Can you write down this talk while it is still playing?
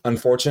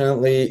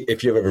Unfortunately,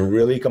 if you have a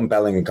really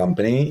compelling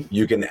company,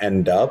 you can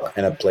end up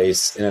in a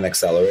place in an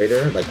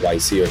accelerator like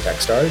YC or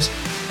Techstars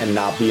and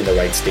not be in the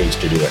right stage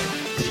to do it.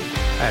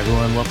 Hi,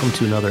 everyone. Welcome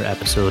to another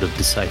episode of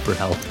Decipher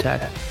Health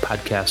Tech,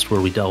 podcast where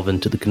we delve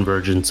into the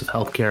convergence of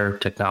healthcare,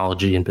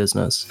 technology, and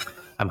business.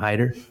 I'm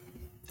Haider.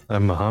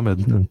 I'm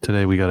Mohammed, and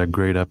today we got a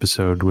great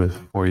episode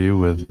for you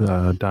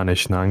with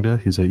Danish Nagda.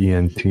 He's an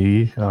ENT,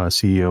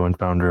 CEO and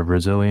founder of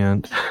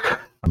Rezilient,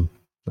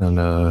 and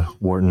a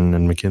Wharton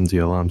and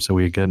McKinsey alum. So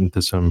we get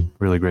into some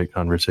really great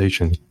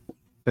conversation.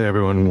 Hey,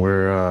 everyone.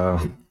 We're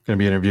going to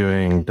be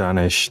interviewing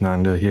Danish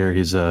Nagda here.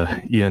 He's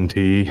a ENT,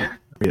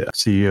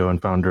 CEO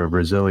and founder of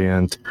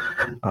Rezilient,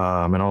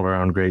 an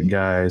all-around great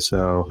guy.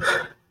 So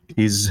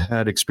he's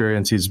had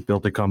experience. He's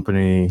built a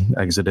company,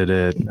 exited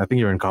it. I think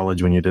you were in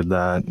college when you did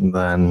that. And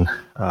then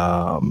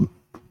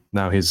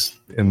now he's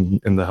in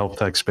the health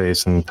tech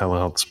space and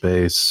telehealth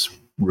space,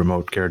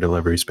 remote care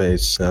delivery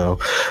space. So,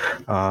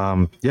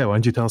 why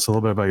don't you tell us a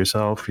little bit about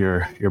yourself,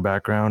 your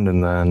background,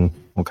 and then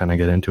we'll kind of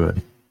get into it.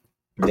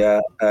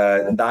 Yeah,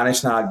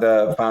 Danish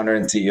Nagda, founder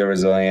and CEO of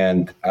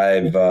Rezilient.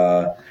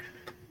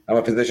 I'm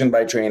a physician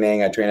by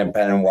training. I train at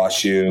Penn and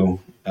WashU.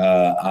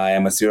 I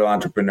am a serial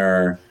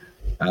entrepreneur.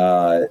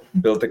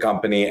 Built a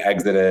company,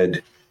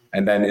 exited,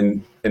 and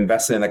then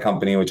invested in a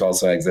company which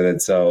also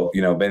exited. So,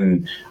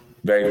 been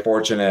very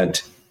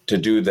fortunate to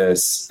do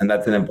this, and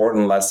that's an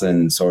important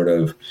lesson, sort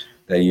of,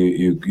 that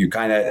you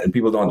kind of,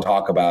 people don't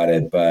talk about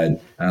it,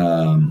 but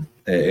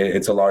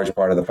it's a large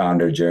part of the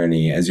founder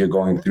journey. As you're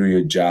going through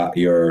your job,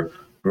 your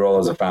role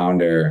as a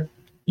founder,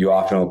 you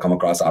often will come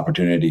across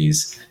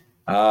opportunities.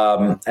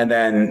 And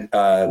then,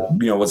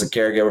 was a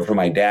caregiver for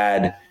my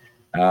dad.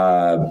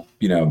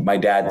 My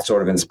dad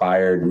sort of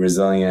inspired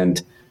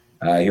Rezilient.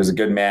 He was a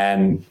good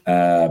man,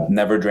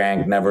 never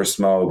drank, never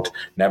smoked,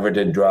 never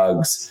did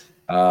drugs,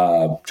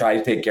 tried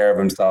to take care of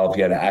himself.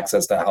 He had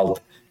access to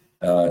health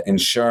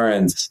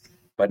insurance,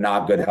 but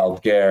not good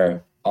health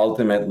care.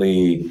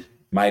 Ultimately,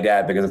 my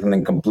dad, because of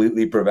something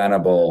completely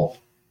preventable,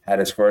 had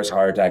his first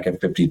heart attack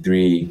at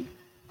 53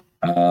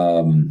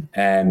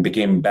 and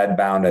became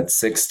bedbound at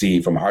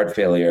 60 from heart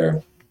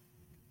failure.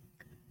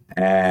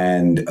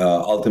 And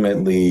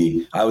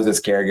ultimately, I was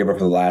his caregiver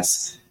for the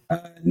last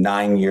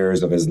 9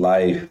 years of his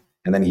life.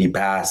 And then he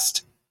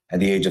passed at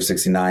the age of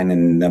 69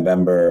 in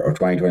November of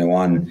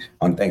 2021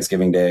 on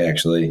Thanksgiving Day,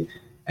 actually.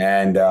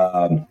 And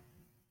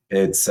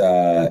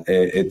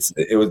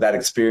it was that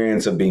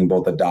experience of being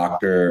both a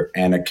doctor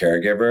and a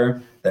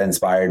caregiver that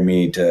inspired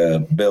me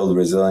to build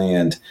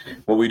Rezilient.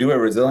 What we do at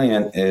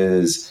Rezilient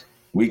is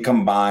we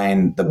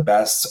combine the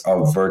best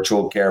of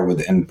virtual care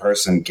with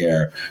in-person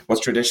care,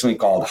 what's traditionally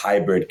called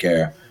hybrid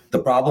care. The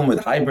problem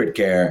with hybrid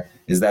care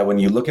is that when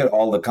you look at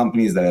all the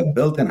companies that have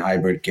built in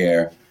hybrid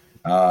care,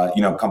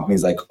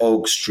 companies like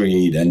Oak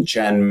Street and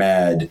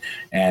GenMed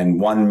and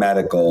One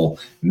Medical,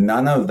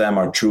 none of them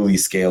are truly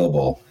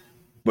scalable.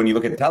 When you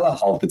look at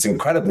telehealth, it's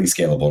incredibly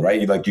scalable,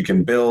 right? You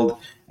can build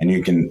and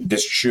you can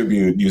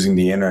distribute using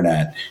the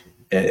internet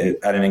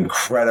at an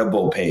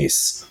incredible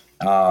pace.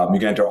 You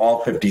can enter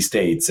all 50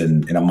 states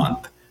in a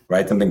month,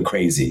 right? Something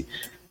crazy.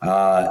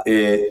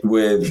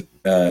 With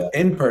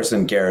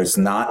in-person care, it's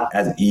not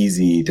as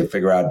easy to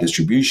figure out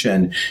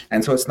distribution,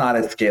 and so it's not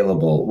as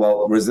scalable.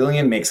 Well,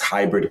 Rezilient makes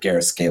hybrid care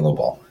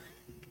scalable.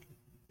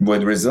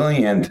 With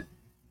Rezilient,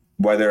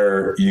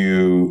 whether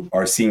you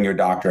are seeing your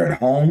doctor at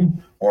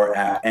home or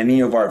at any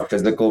of our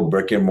physical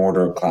brick and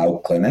mortar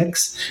cloud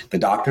clinics, the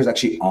doctor is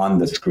actually on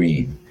the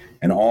screen.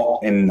 And all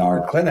in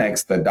our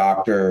clinics, the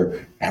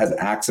doctor has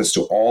access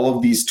to all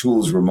of these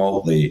tools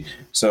remotely.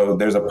 So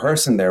there's a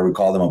person there, we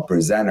call them a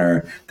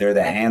presenter. They're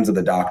the hands of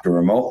the doctor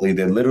remotely.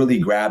 They literally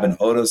grab an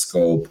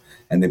otoscope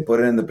and they put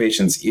it in the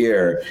patient's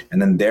ear,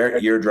 and then their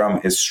eardrum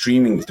is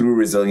streaming through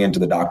Rezilient to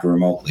the doctor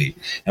remotely.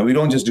 And we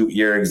don't just do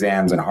ear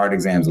exams and heart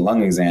exams and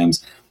lung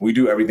exams. We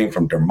do everything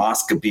from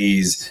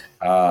dermoscopies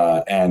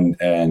and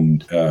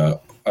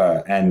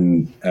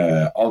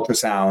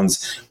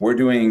ultrasounds. We're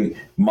doing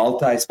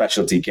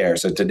multi-specialty care.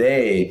 So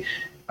today,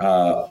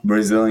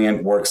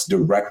 Rezilient works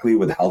directly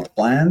with health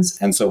plans.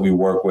 And so we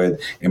work with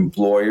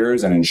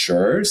employers and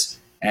insurers,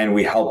 and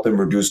we help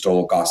them reduce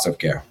total cost of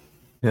care.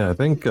 Yeah, I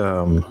think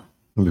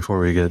before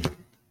we get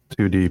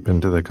too deep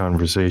into the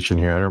conversation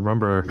here, I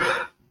remember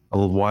a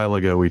little while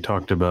ago we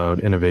talked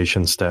about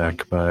Innovation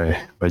Stack by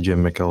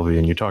Jim McKelvey,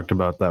 and you talked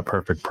about that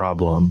perfect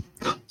problem.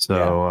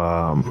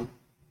 So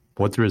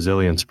what's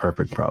Rezilient's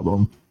perfect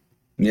problem?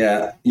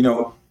 Yeah,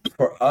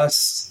 for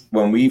us,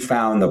 when we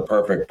found the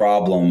perfect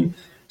problem,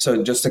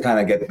 so just to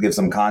kind of give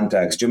some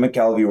context, Jim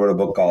McKelvey wrote a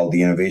book called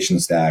The Innovation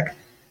Stack.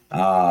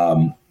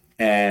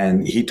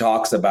 And he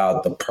talks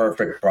about the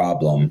perfect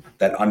problem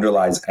that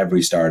underlies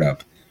every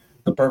startup.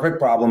 The perfect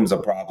problem is a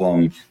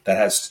problem that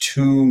has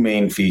two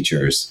main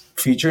features.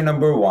 Feature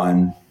number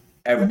one,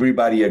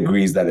 everybody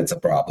agrees that it's a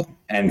problem.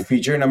 And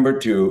feature number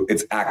two,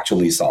 it's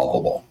actually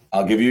solvable.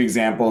 I'll give you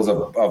examples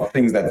of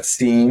things that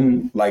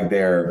seem like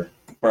they're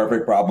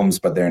perfect problems,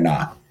 but they're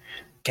not.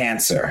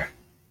 Cancer.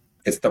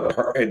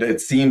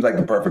 it seems like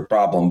the perfect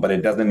problem, but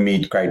it doesn't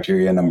meet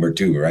criteria number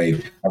 2,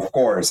 right? Of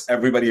course,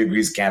 everybody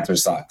agrees cancer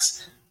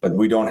sucks, but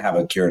we don't have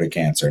a cure to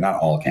cancer, not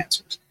all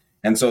cancers.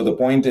 And so the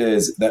point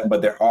is that,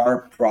 but there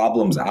are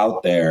problems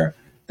out there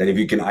that if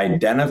you can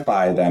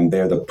identify them,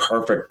 they're the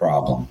perfect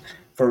problem.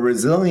 For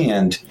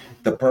Rezilient,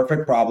 the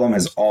perfect problem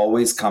has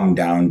always come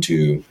down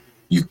to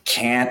you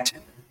can't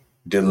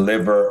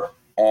deliver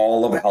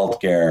all of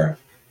healthcare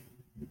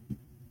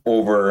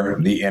over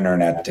the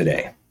internet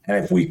today.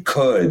 And if we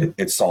could,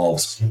 it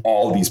solves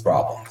all these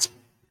problems.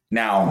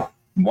 Now,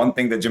 one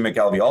thing that Jim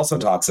McKelvey also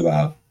talks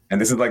about,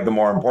 and this is like the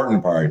more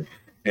important part,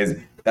 is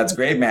that's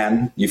great,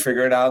 man. You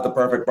figured out the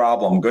perfect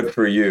problem. Good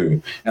for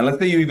you. And let's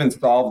say you even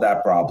solve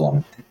that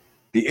problem.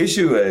 The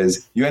issue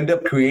is you end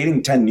up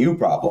creating 10 new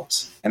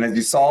problems. And as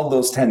you solve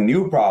those 10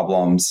 new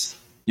problems,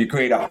 you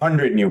create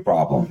 100 new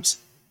problems.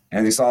 And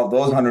as you solve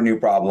those 100 new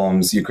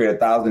problems, you create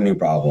 1,000 new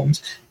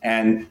problems,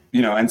 and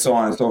and so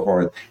on and so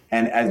forth.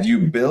 And as you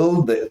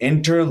build the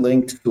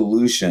interlinked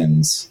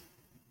solutions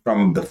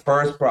from the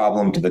first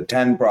problem to the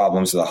 10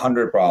 problems to the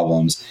 100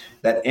 problems,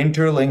 that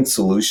interlinked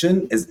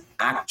solution is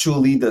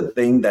actually the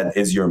thing that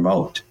is your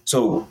moat.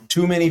 So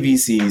too many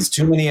VCs,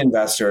 too many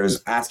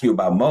investors ask you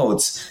about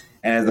moats.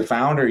 And as the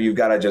founder, you've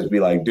got to just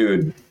be like,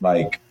 dude,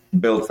 like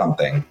build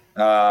something.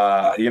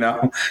 Because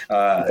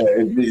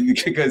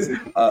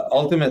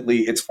ultimately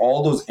it's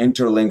all those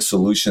interlinked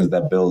solutions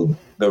that build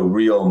the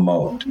real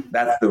moat.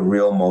 That's the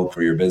real moat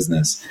for your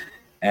business.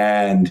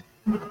 And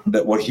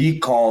that what he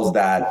calls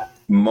that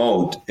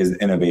moat is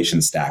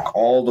innovation stack,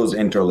 all those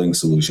interlinked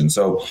solutions.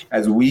 So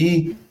as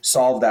we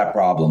solve that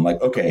problem,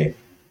 like, okay,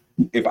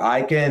 if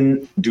I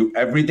can do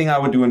everything I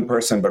would do in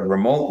person, but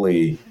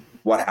remotely,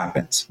 what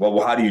happens?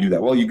 Well, how do you do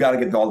that? Well, you got to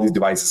get all these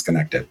devices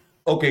connected.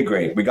 Okay,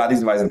 great. We got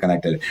these devices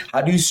connected.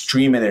 How do you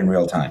stream it in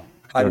real time?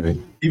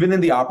 Even in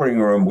the operating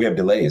room, we have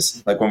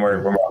delays. Like when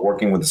we're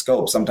working with the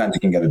scope, sometimes you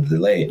can get a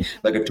delay,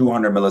 like a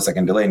 200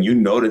 millisecond delay, and you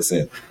notice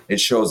it.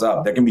 It shows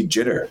up. There can be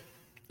jitter.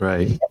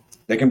 Right.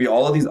 There can be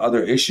all of these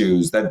other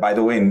issues that, by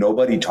the way,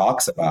 nobody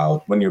talks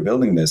about when you're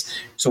building this.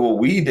 So what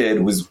we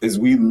did is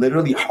we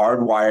literally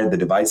hardwired the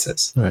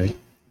devices. Right.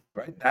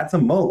 Right. That's a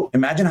moat.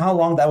 Imagine how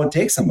long that would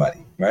take somebody.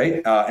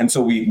 Right. And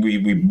so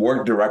we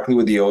worked directly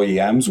with the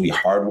OEMs. We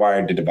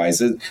hardwired the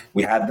devices.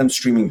 We had them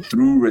streaming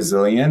through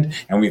Rezilient,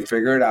 and we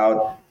figured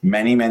out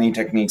many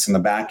techniques in the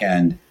back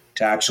end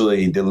to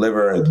actually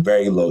deliver at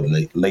very low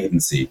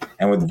latency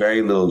and with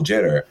very little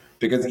jitter.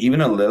 Because even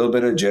a little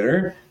bit of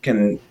jitter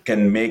can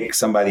make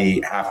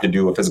somebody have to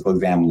do a physical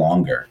exam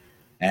longer,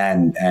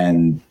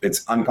 and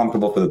it's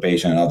uncomfortable for the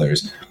patient and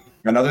others.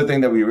 Another thing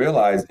that we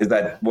realized is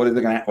that what is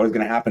going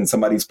to happen?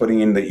 Somebody's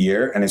putting in the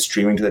ear and is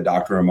streaming to the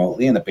doctor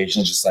remotely, and the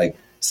patient's just like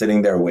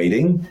sitting there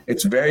waiting.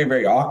 It's very,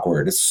 very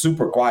awkward. It's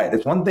super quiet.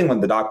 It's one thing when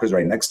the doctor's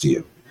right next to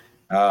you,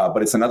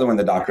 but it's another when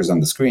the doctor's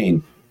on the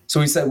screen. So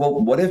we said, well,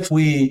 what if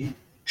we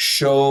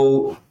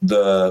show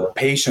the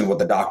patient what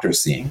the doctor's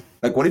seeing?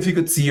 Like, what if you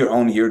could see your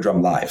own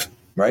eardrum live,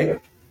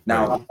 right?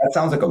 Now, that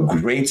sounds like a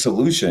great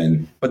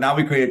solution, but now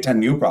we created 10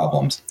 new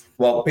problems.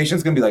 Well,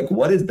 patient's going to be like,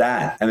 what is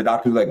that? And the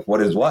doctor's like, what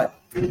is what?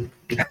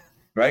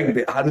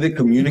 Right? How do they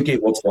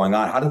communicate what's going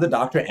on? How does the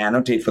doctor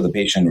annotate for the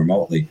patient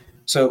remotely?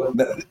 So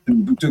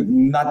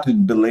not to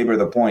belabor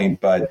the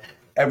point, but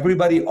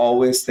everybody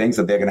always thinks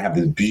that they're going to have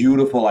this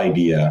beautiful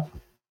idea.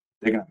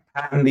 They're going to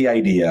patent the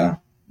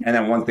idea. And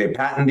then once they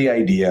patent the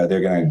idea,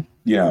 they're going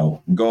to,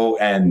 go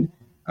and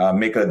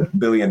make $1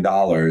 billion.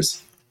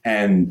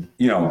 And,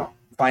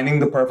 finding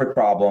the perfect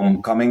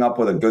problem, coming up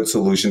with a good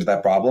solution to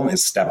that problem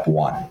is step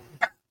one.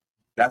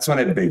 That's when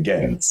it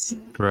begins.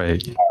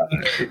 Right.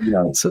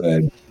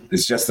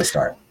 It's just the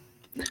start.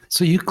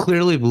 So you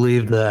clearly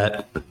believe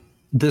that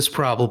this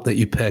problem that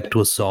you picked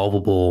was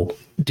solvable.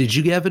 Did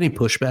you have any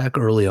pushback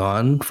early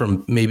on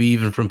from maybe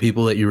even from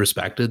people that you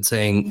respected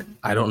saying,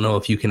 I don't know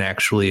if you can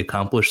actually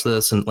accomplish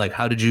this? And like,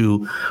 how did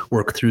you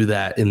work through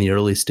that in the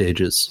early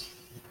stages?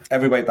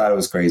 Everybody thought it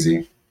was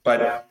crazy,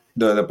 but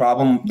the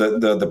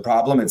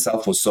problem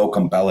itself was so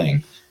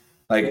compelling.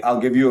 Like, I'll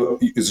give you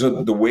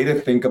the way to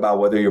think about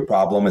whether your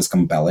problem is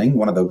compelling.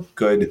 One of the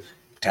good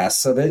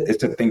tests of it is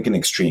to think in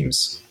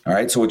extremes. All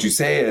right. So what you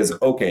say is,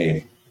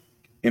 okay,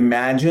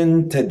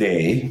 imagine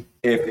today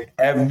if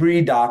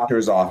every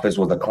doctor's office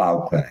was a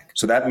cloud clinic.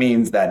 So that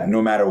means that no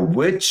matter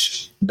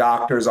which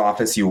doctor's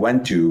office you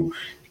went to,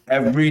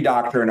 every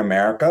doctor in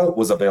America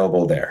was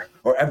available there,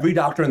 or every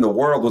doctor in the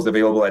world was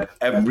available at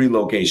every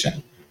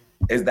location.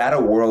 Is that a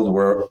world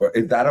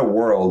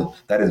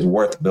that is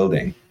worth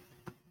building?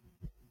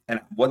 And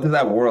what does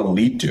that world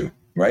lead to,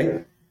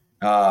 right?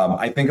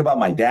 I think about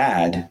my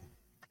dad,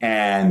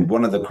 and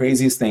one of the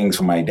craziest things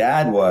for my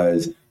dad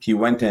was he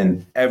went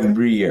in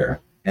every year,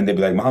 and they'd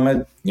be like,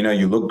 Mohammed,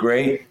 you look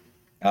great.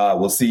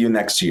 We'll see you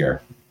next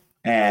year.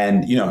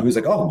 And, he was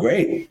like, oh,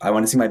 great. I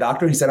want to see my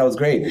doctor. He said I was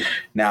great.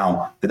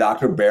 Now, the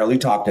doctor barely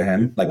talked to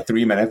him, like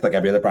 3 minutes, like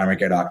every other primary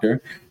care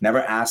doctor.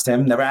 Never asked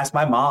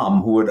my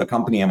mom, who would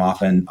accompany him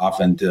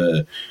often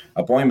to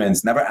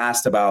appointments, never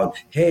asked about,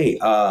 hey,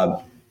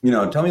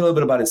 tell me a little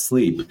bit about his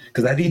sleep.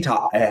 Because had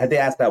they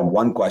asked that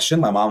one question,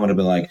 my mom would have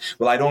been like,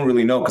 well, I don't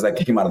really know because I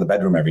kick him out of the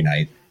bedroom every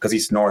night because he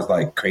snores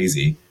like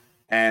crazy.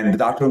 And the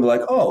doctor would be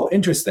like, oh,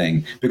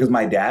 interesting. Because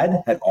my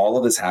dad had all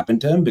of this happen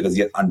to him because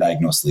he had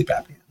undiagnosed sleep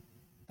apnea.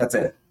 That's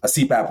it. A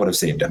CPAP would have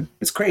saved him.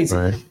 It's crazy.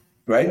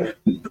 Right?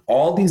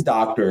 All these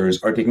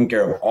doctors are taking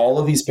care of all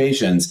of these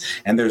patients,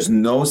 and there's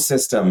no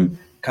system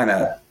kind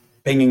of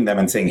pinging them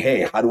and saying,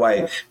 hey,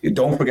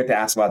 don't forget to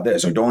ask about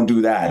this, or don't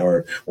do that,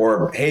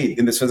 or hey,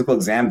 in this physical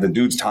exam, the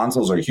dude's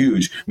tonsils are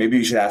huge. Maybe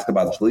you should ask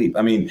about sleep.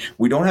 I mean,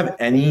 we don't have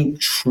any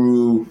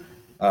true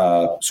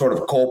sort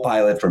of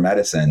co-pilot for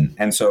medicine.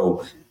 And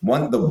so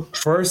the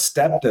first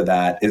step to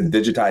that is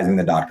digitizing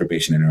the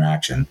doctor-patient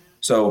interaction.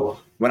 So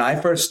when I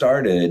first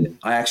started,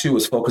 I actually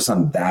was focused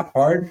on that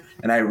part.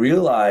 And I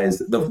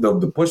realized the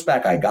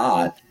pushback I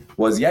got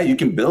was, yeah, you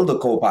can build a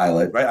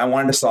co-pilot, right? I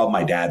wanted to solve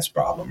my dad's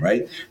problem,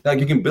 right? Like,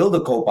 you can build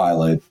a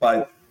co-pilot,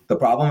 but the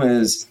problem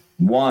is,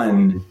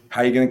 one,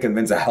 how are you going to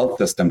convince a health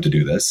system to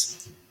do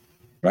this,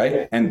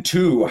 right? And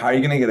two, how are you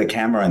going to get a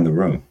camera in the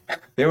room?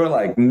 They were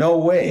like, no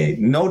way,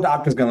 no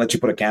doctor's going to let you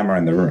put a camera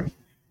in the room.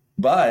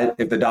 But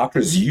if the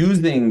doctor's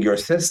using your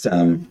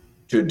system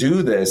to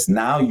do this,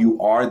 now you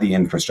are the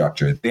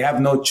infrastructure. They have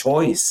no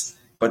choice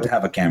but to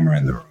have a camera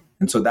in the room.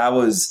 And so that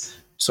was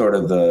sort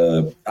of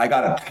I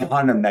got a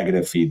ton of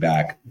negative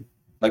feedback.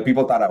 Like,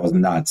 people thought I was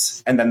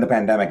nuts. And then the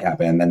pandemic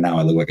happened, and then now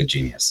I look like a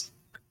genius.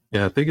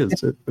 Yeah, I think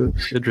it's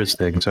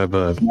interesting. So I have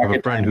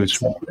a friend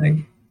who's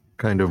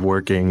kind of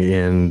working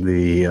in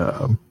the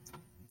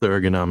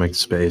ergonomic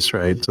space,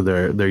 right? So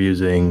they're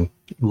using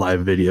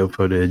live video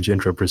footage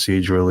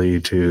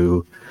intraprocedurally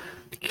to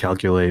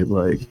calculate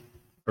like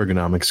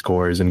ergonomic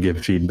scores and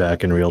give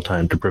feedback in real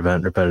time to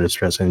prevent repetitive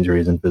stress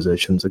injuries in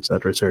physicians, et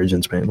cetera,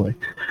 surgeons mainly.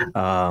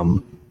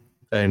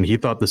 And he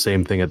thought the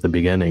same thing at the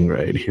beginning,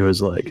 right? He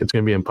was like, it's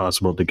going to be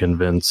impossible to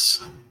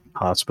convince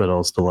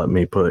hospitals to let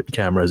me put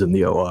cameras in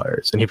the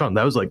ORs. And he found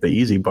that was like the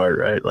easy part,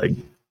 right? Like,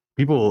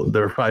 people,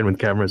 they're fine with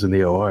cameras in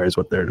the ORs.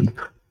 What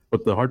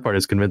the hard part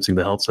is convincing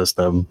the health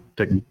system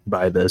to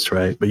buy this,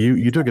 right? But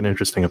you took an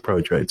interesting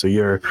approach, right? So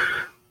your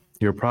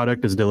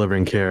product is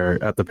delivering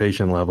care at the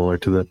patient level or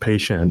to the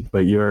patient,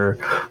 but you're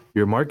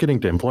marketing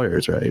to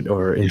employers, right,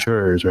 or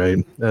insurers,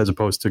 right, as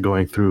opposed to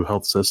going through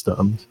health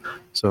systems.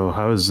 So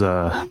how's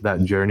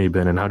that journey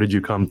been, and how did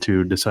you come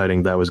to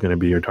deciding that was going to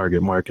be your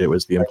target market,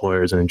 was the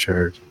employers and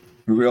insurers?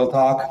 Real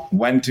talk,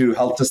 went to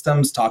health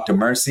systems, talked to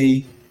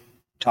Mercy,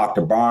 talked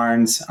to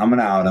Barnes. I'm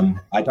gonna out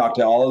them. I talked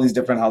to all of these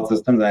different health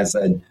systems, and I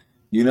said,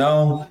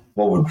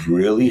 what would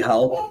really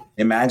help?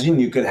 Imagine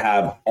you could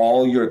have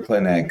all your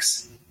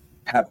clinics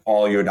have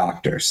all your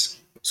doctors.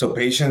 So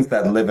patients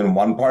that live in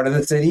one part of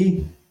the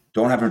city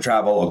don't have to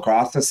travel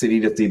across the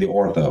city to see the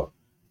ortho,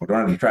 or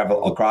don't have to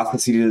travel across the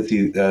city to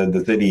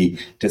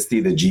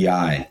see the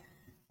GI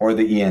or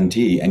the ENT.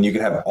 And you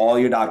could have all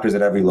your doctors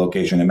at every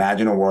location.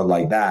 Imagine a world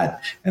like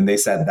that. And they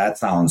said, that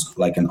sounds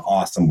like an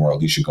awesome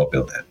world. You should go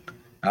build it.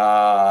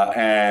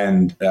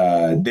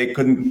 They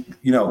couldn't,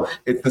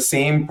 it's the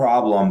same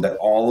problem that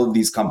all of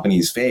these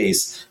companies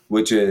face,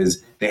 which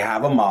is they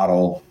have a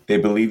model, they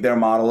believe their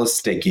model is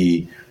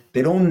sticky,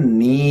 they don't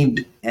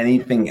need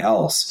anything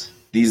else.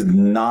 These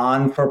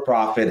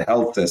non-for-profit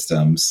health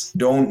systems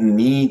don't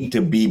need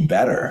to be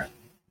better,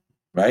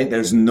 right?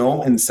 There's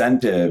no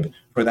incentive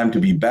for them to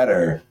be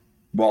better.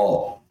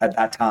 Well, at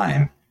that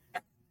time,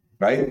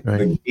 right?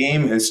 The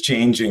game is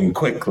changing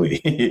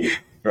quickly.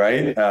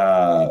 Right.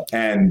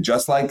 And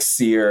just like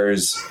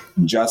Sears,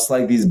 just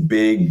like these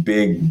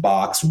big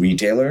box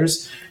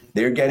retailers,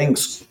 they're getting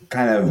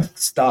kind of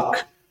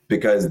stuck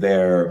because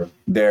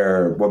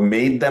what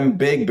made them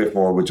big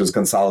before, which was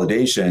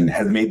consolidation,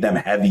 has made them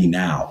heavy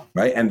now.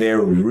 Right. And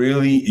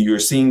you're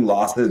seeing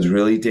losses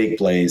really take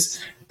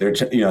place. They're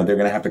going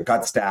to have to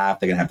cut staff.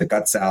 They're going to have to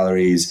cut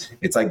salaries.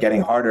 It's like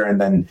getting harder. And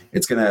then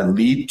it's going to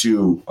lead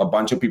to a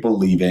bunch of people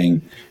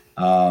leaving.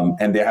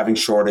 And they're having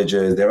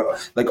shortages. They're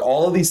like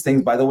all of these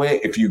things. By the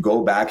way, if you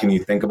go back and you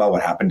think about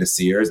what happened to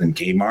Sears and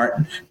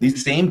Kmart,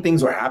 these same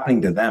things were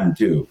happening to them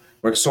too.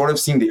 We're sort of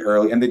seeing the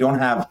early, and they don't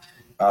have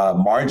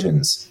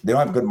margins. They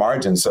don't have good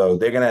margins, so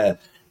they're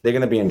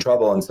gonna be in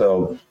trouble. And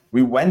so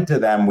we went to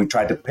them. We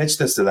tried to pitch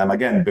this to them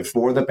again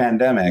before the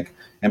pandemic,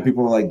 and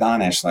people were like,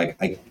 Danish, like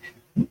I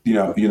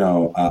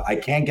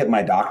can't get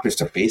my doctors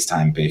to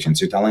FaceTime patients.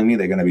 You're telling me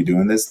they're going to be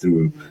doing this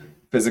through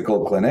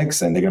physical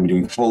clinics and they're going to be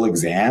doing full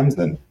exams?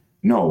 And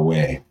no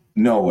way.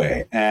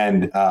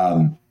 And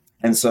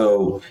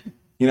so,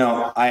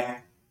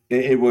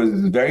 it was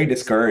very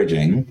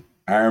discouraging.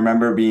 I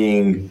remember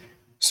being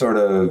sort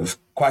of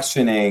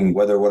questioning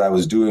whether what I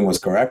was doing was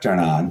correct or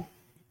not.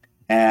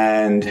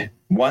 And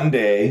one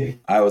day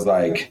I was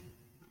like,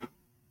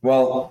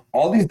 well,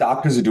 all these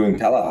doctors are doing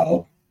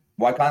telehealth.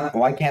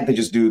 Why can't they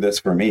just do this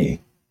for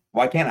me?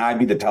 Why can't I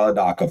be the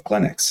teledoc of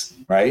clinics,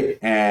 right?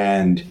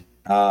 And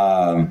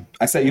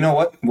I said, you know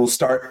what? We'll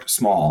start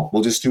small.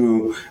 We'll just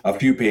do a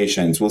few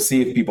patients. We'll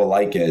see if people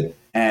like it.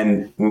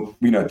 And,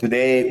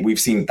 today we've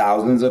seen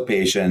thousands of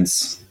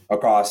patients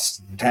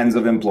across tens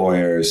of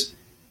employers.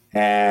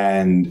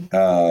 And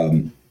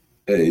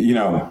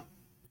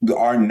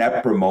our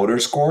net promoter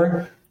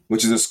score,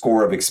 which is a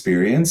score of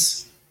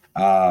experience.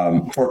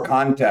 For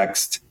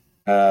context,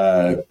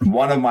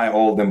 one of my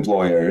old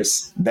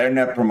employers, their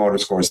net promoter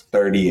score is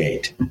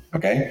 38.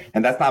 Okay.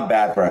 And that's not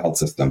bad for a health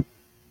system.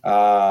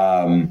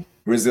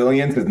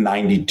 Rezilient is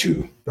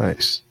 92.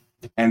 Nice.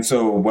 And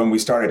so when we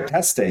started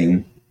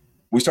testing,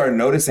 we started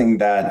noticing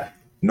that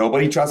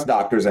nobody trusts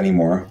doctors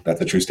anymore. That's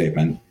a true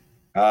statement.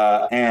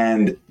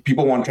 And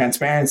people want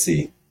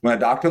transparency. When a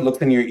doctor looks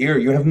in your ear,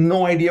 you have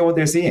no idea what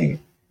they're seeing.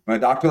 When a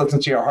doctor looks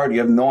into your heart, you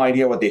have no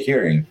idea what they're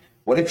hearing.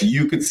 What if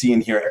you could see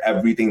and hear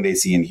everything they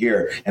see and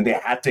hear, and they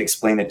had to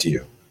explain it to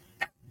you?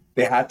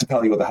 They had to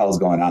tell you what the hell is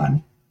going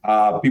on.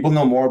 People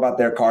know more about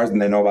their cars than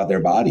they know about their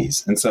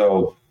bodies. And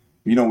so,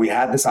 we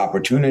had this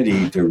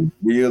opportunity to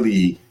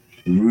really,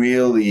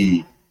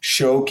 really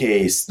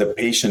showcase the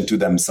patient to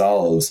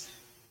themselves.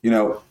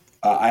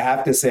 I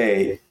have to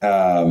say,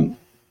 in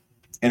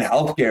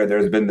healthcare,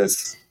 there's been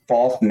this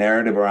false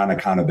narrative around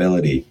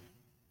accountability.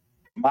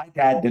 My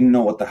dad didn't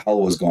know what the hell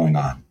was going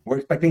on. We're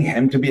expecting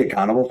him to be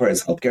accountable for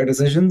his healthcare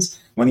decisions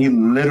when he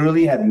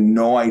literally had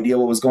no idea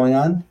what was going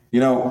on.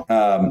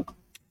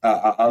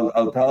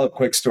 I'll tell a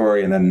quick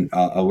story and then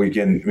we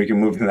can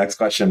move to the next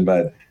question.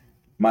 But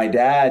my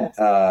dad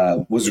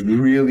was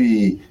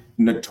really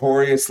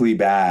notoriously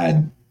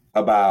bad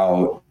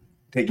about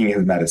taking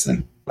his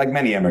medicine, like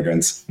many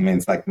immigrants. I mean,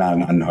 it's like not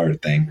an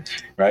unheard thing,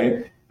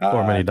 right?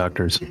 Or many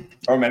doctors.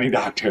 Or many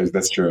doctors,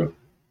 that's true.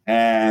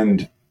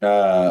 And,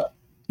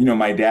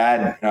 my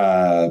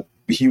dad,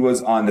 he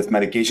was on this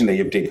medication that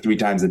you have to take 3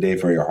 times a day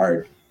for your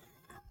heart.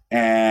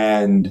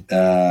 And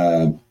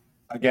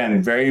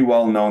again, very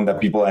well known that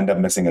people end up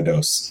missing a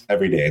dose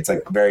every day. It's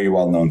like very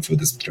well known for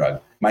this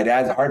drug. My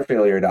dad's a heart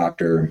failure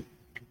doctor,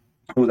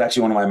 who was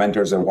actually one of my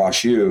mentors at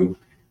WashU.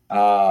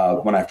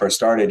 When I first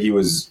started, he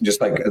was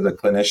just like as a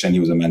clinician, he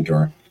was a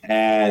mentor.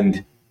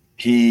 And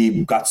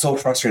he got so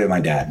frustrated with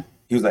my dad.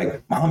 He was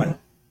like, Muhammad,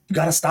 you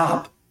got to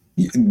stop.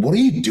 What are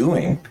you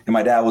doing? And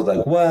my dad was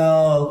like,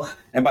 well,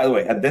 and by the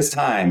way, at this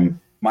time,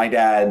 my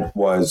dad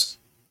was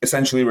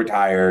essentially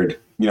retired,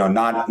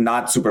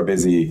 not super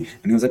busy.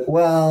 And he was like,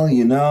 well,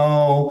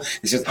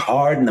 it's just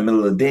hard in the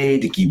middle of the day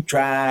to keep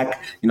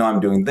track. I'm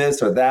doing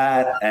this or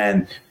that.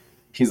 And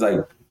he's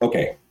like,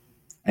 okay.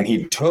 And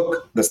he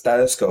took the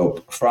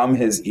stethoscope from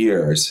his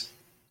ears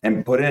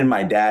and put it in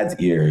my dad's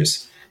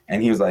ears.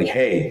 And he was like,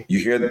 hey, you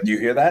hear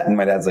that? And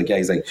my dad's like, yeah.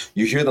 He's like,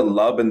 you hear the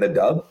lub and the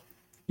dub?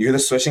 You hear the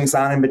swishing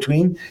sound in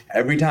between?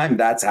 Every time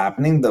that's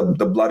happening, the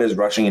blood is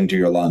rushing into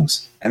your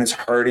lungs and it's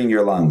hurting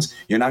your lungs.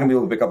 You're not gonna be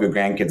able to pick up your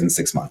grandkids in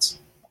 6 months.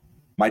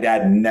 My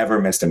dad never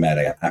missed a med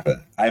after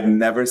that. I've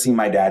never seen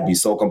my dad be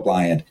so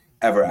compliant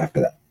ever after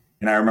that.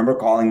 And I remember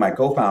calling my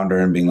co-founder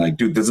and being like,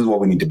 dude, this is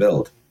what we need to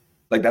build.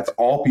 Like, that's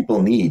all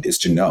people need is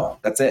to know.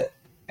 That's it.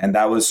 And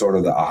that was sort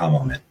of the aha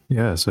moment.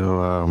 Yeah.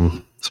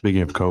 So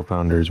speaking of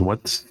co-founders,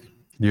 what's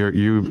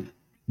you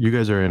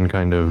guys are in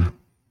kind of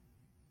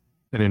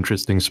an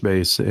interesting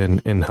space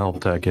in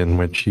health tech in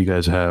which you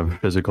guys have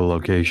physical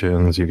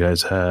locations, you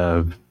guys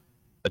have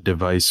a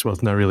device. Well,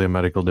 it's not really a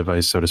medical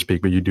device, so to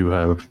speak, but you do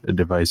have a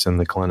device in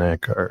the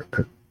clinic or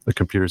the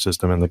computer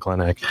system in the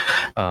clinic.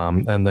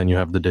 And then you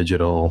have the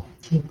digital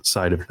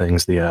side of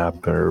things, the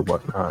app or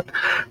whatnot.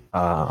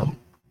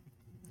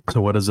 So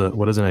what does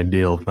an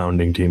ideal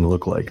founding team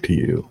look like to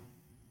you?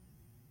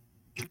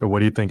 Or what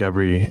do you think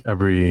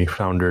every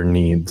founder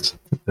needs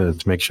to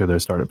make sure their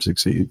startup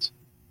succeeds?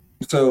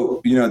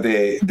 So,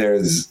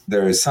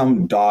 there's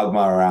some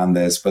dogma around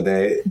this, but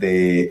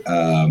they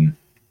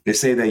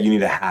say that you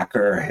need a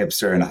hacker, a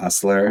hipster, and a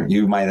hustler.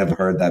 You might have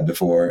heard that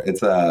before.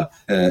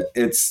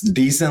 It's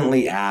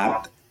decently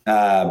apt,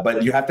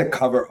 but you have to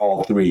cover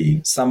all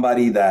three.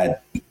 Somebody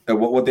that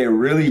what they're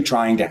really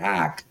trying to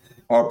hack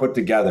or put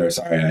together.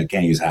 Sorry, I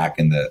can't use hack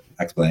in the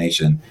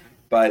explanation,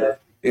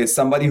 but is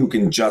somebody who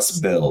can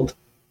just build.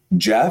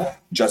 Jeff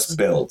just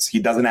builds. He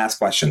doesn't ask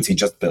questions. He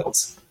just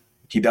builds.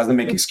 He doesn't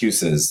make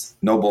excuses.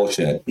 No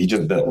bullshit. He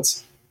just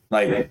builds.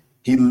 Like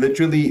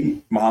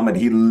Muhammad,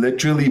 he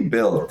literally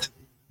built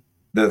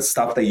the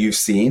stuff that you've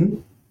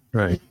seen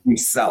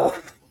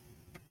himself.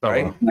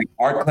 Right? Oh. Like,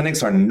 our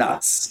clinics are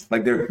nuts.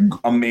 Like, they're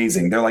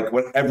amazing. They're like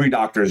what every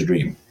doctor's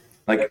dream.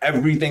 Like,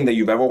 everything that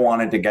you've ever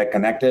wanted to get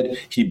connected,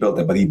 he built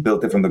it, but he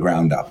built it from the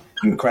ground up.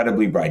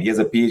 Incredibly bright. He has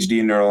a PhD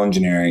in neural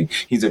engineering.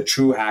 He's a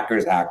true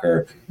hacker's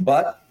hacker,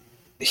 but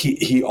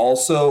he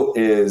also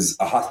is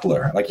a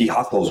hustler. Like, he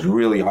hustles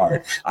really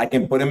hard. I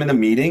can put him in a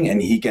meeting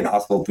and he can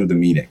hustle through the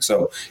meeting.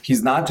 So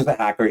he's not just a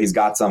hacker. He's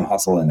got some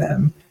hustle in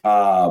him.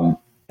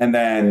 And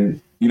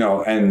then,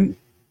 and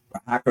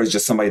a hacker is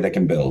just somebody that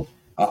can build.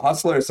 A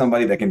hustler is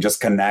somebody that can just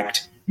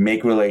connect,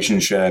 make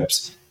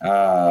relationships,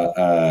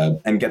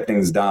 and get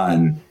things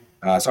done.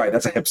 Sorry,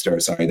 that's a hipster.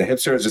 Sorry. The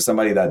hipster is just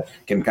somebody that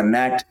can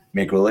connect,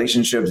 make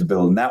relationships,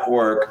 build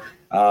network.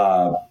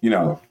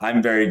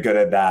 I'm very good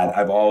at that.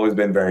 I've always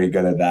been very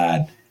good at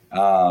that.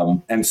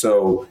 And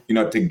so,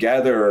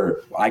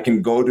 together I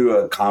can go to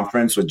a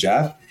conference with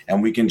Jeff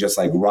and we can just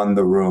like run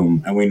the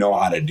room and we know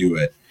how to do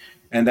it.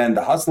 And then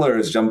the hustler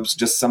is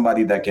just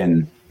somebody that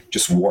can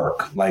just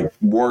work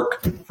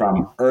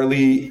from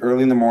early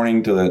in the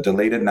morning to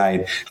late at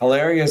night.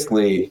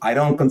 Hilariously, I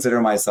don't consider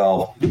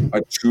myself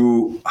a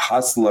true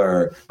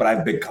hustler, but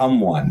I've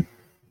become one,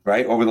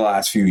 right, over the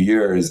last few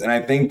years. And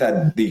I think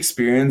that the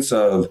experience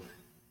of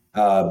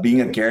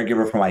being a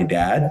caregiver for my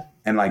dad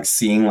and like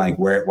seeing like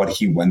what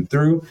he went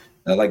through,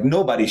 like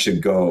nobody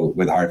should go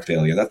with heart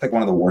failure. That's like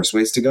one of the worst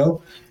ways to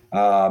go.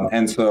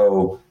 And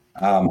so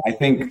I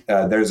think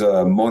there's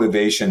a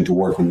motivation to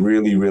work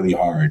really, really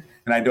hard.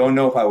 And I don't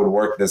know if I would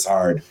work this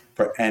hard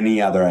for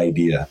any other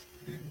idea.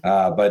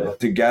 But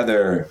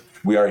together,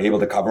 we are able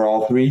to cover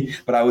all three.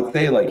 But I would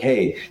say, like,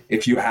 hey,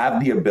 if you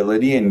have the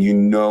ability and you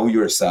know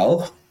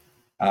yourself,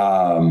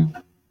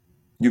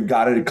 you've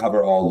got to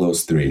cover all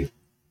those three.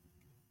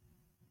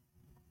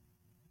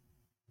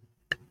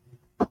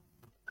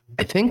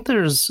 I think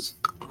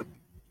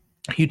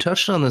you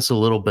touched on this a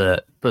little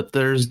bit, but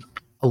there's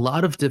a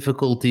lot of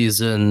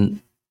difficulties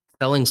in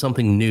selling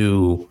something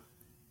new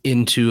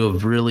into a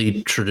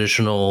really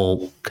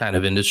traditional kind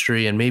of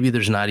industry. And maybe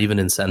there's not even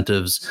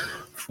incentives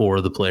for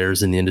the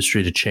players in the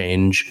industry to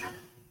change.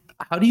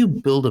 How do you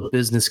build a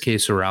business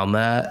case around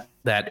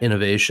that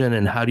innovation?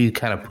 And how do you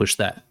kind of push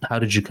that? How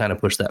did you kind of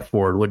push that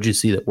forward? What did you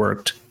see that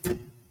worked?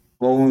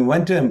 Well, when we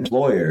went to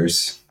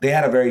employers, they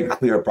had a very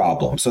clear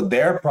problem. So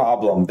their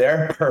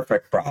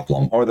perfect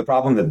problem, or the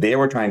problem that they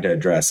were trying to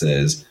address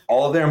is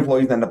all of their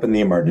employees end up in the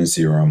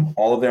emergency room.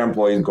 All of their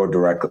employees go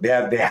directly.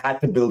 They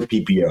had to build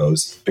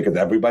PPOs because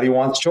everybody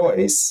wants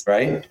choice,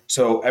 right?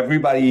 So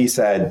everybody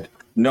said,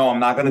 no,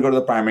 I'm not going to go to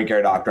the primary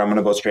care doctor. I'm going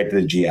to go straight to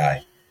the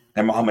GI.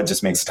 And Mohammed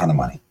just makes a ton of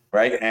money,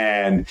 right?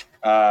 And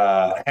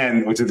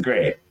which is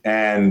great.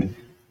 And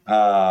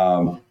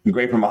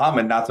great for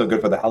Mohammed, not so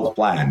good for the health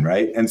plan,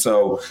 right? And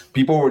so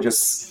people were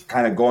just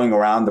kind of going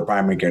around the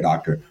primary care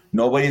doctor.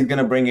 Nobody's going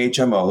to bring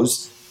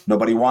HMOs.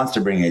 Nobody wants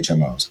to bring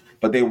HMOs,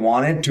 but they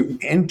wanted to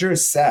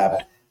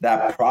intercept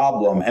that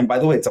problem. And by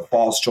the way, it's a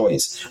false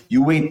choice.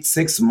 You wait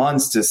 6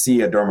 months to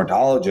see a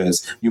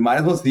dermatologist. You might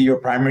as well see your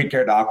primary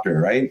care doctor,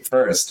 right,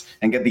 first,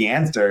 and get the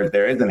answer if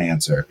there is an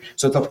answer.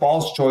 So it's a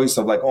false choice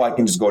of like, oh, I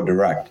can just go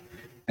direct.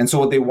 And so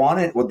what they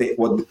wanted,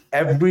 what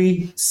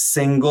every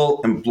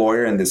single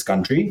employer in this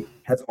country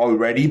has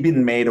already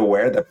been made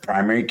aware that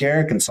primary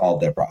care can solve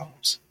their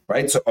problems,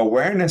 right? So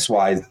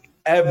awareness-wise,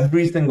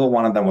 every single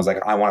one of them was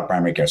like, I want a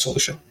primary care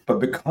solution. But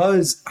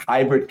because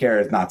hybrid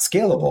care is not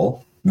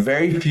scalable,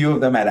 very few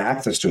of them had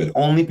access to it.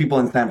 Only people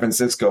in San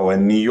Francisco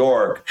and New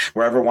York,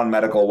 wherever One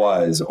Medical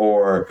was,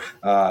 or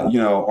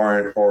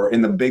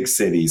in the big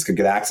cities could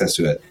get access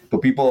to it.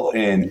 But people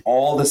in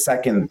all the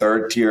second,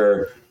 third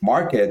tier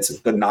markets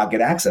could not get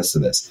access to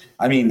this.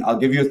 I mean, I'll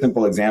give you a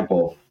simple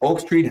example. Oak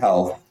Street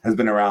Health has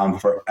been around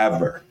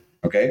forever,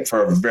 okay,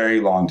 for a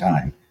very long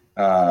time,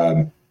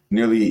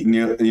 nearly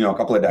a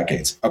couple of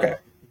decades, okay,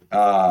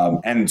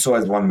 and so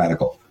has One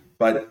Medical.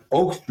 But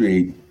Oak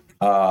Street,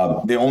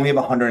 they only have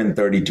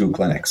 132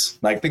 clinics.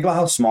 Like, think about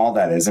how small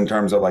that is in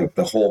terms of like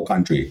the whole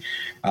country.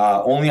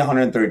 Only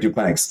 132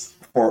 clinics.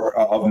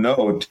 Of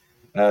note,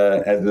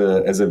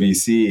 as a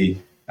VC,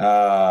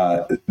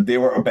 they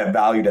were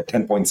valued at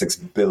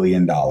 $10.6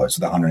 billion with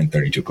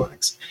 132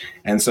 clinics.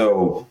 And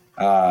so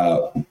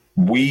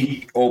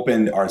we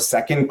opened our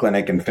second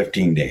clinic in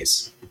 15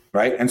 days,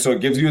 right? And so it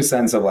gives you a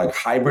sense of like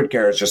hybrid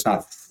care is just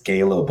not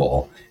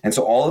scalable. And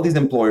so all of these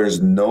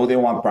employers know they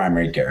want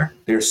primary care.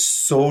 They're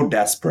so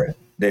desperate.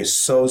 They're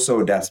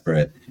so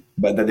desperate,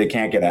 but that they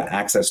can't get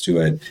access to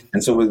it.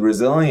 And so with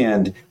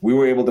Rezilient, we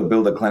were able to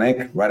build a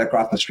clinic right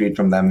across the street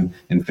from them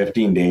in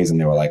 15 days. And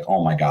they were like,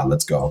 oh my God,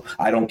 let's go.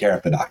 I don't care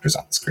if the doctor's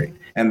on the screen.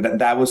 And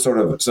that was sort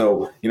of,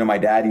 so, my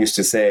dad used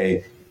to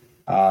say,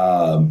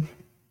 what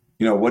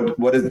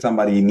does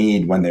somebody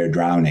need when they're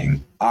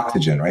drowning?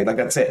 Oxygen, right? Like,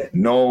 that's it.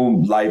 No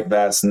life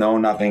vest, no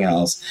nothing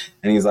else.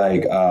 And he's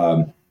like,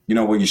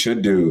 what you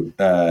should do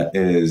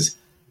is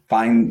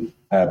find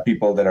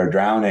people that are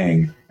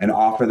drowning and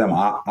offer them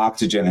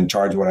oxygen and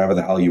charge whatever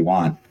the hell you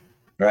want,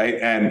 right?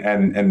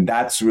 And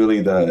that's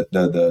really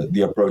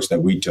the approach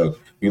that we took.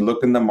 We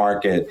looked in the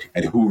market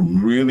at who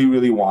really,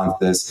 really wants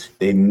this.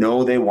 They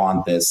know they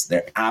want this.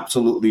 They're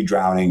absolutely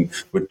drowning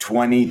with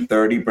 20,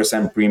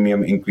 30%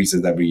 premium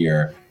increases every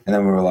year. And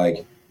then we were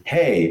like,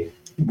 hey,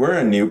 we're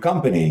a new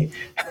company.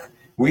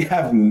 We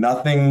have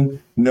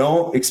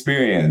no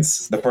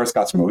experience. The first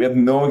customer, we have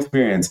no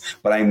experience,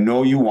 but I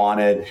know you want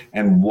it.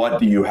 And what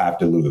do you have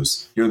to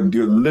lose? You're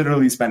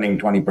literally spending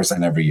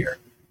 20% every year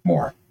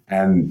more.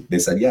 And they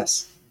said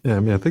yes. Yeah, I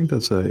mean, I think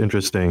that's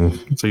interesting.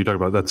 So you talk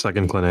about that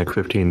second clinic,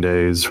 15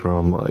 days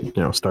from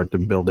start to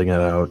building it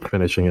out,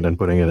 finishing it and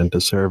putting it into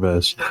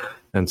service.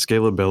 And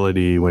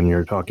scalability when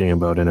you're talking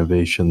about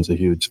innovation is a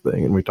huge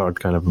thing. And we talked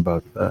kind of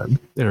about that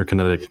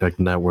interconnected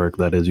network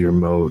that is your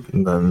moat,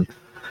 and then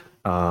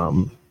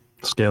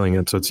scaling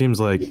it. So it seems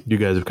like you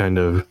guys have kind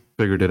of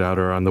figured it out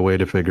or are on the way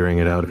to figuring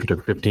it out. If it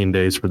took 15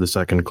 days for the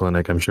second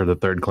clinic, I'm sure the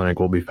third clinic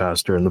will be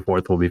faster and the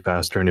fourth will be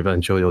faster. And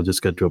eventually you'll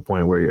just get to a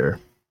point where you're,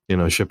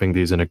 shipping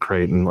these in a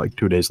crate and like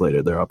 2 days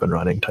later they're up and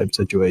running type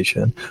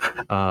situation.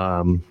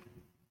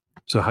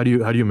 So how do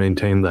you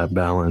maintain that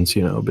balance,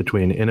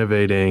 between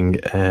innovating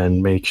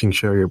and making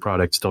sure your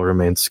product still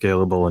remains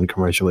scalable and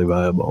commercially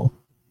viable?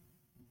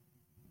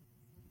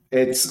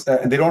 It's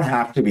they don't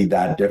have to be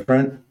that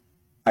different.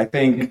 I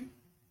think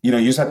you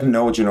just have to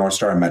know what your North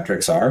Star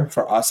metrics are.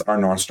 For us, our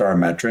North Star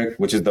metric,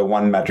 which is the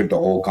one metric the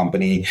whole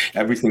company,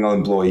 every single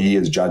employee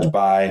is judged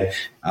by,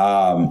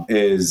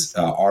 is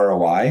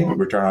ROI,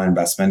 return on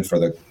investment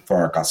for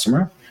our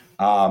customer.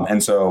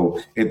 And so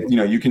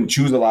you can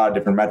choose a lot of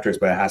different metrics,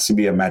 but it has to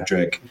be a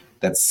metric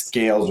that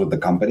scales with the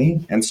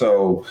company, and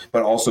so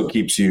but also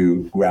keeps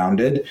you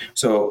grounded.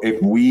 So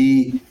if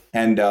we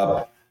end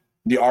up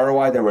the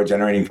ROI that we're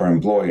generating for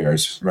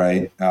employers,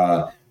 right?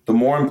 The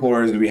more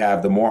employers we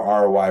have, the more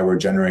ROI we're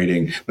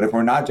generating. But if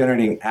we're not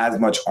generating as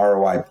much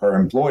ROI per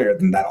employer,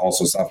 then that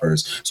also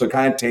suffers. So it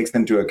kind of takes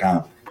into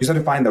account. You just have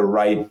to find the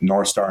right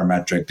North Star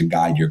metric to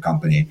guide your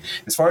company.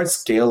 As far as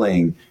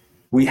scaling,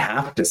 we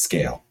have to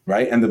scale,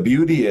 right? And the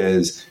beauty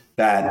is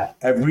that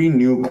every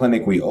new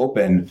clinic we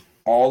open,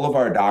 all of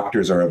our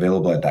doctors are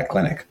available at that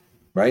clinic.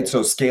 Right.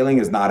 So scaling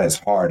is not as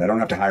hard. I don't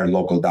have to hire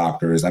local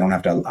doctors. I don't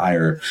have to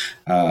hire,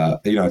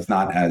 it's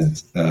not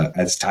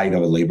as tight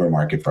of a labor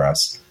market for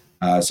us.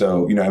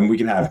 And we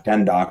can have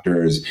 10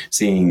 doctors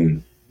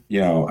seeing,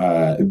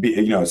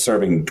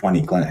 serving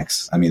 20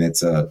 clinics. I mean,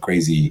 it's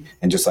crazy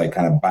and just like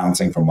kind of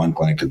bouncing from one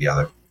clinic to the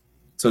other.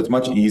 So it's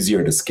much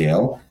easier to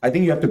scale. I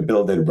think you have to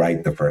build it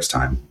right the first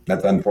time.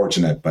 That's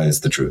unfortunate, but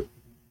it's the truth.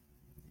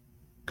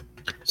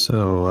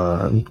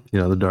 So,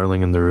 the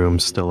darling in the room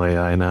is still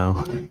AI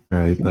now,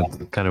 right? That's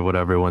kind of what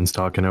everyone's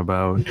talking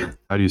about.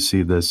 How do you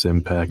see this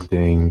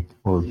impacting,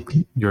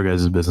 your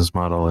guys' business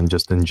model and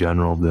just in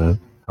general, the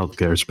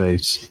healthcare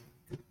space?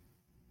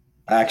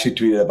 I actually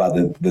tweeted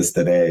about this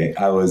today.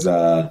 I was,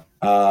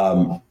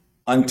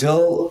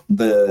 until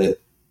the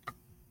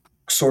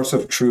source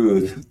of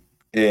truth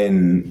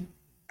in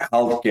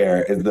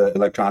healthcare is the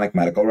electronic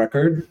medical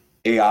record,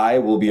 AI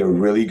will be a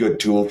really good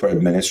tool for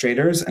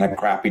administrators and a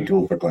crappy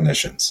tool for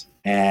clinicians.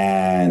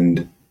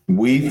 And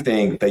we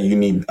think that you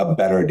need a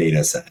better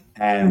data set.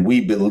 And we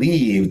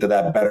believe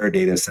that better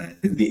data set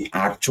is the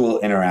actual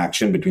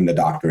interaction between the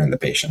doctor and the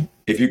patient.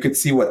 If you could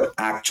see what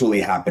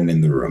actually happened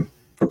in the room.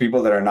 For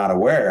people that are not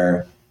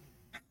aware,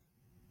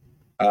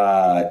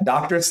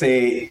 doctors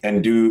say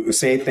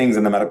things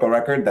in the medical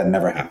record that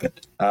never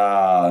happened,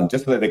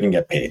 just so that they can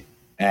get paid.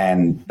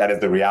 And that is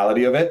the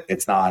reality of it.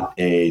 It's not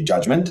a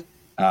judgment.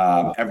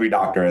 Every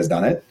doctor has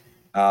done it.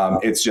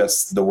 It's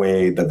just the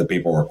way that the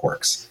paperwork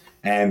works,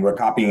 and we're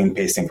copying and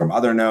pasting from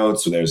other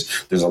notes. So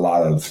there's a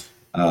lot of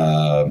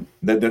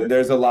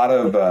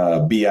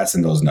BS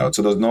in those notes.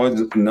 So those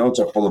notes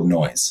are full of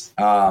noise.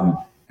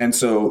 And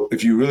so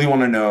if you really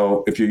want to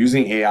know if you're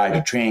using AI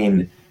to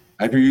train,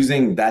 if you're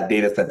using that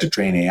data set to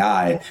train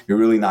AI, you're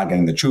really not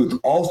getting the truth.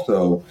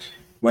 Also,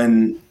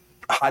 when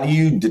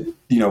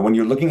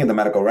you're looking at the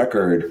medical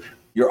record,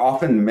 you're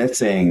often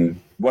missing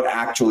what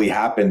actually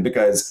happened,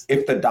 because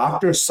if the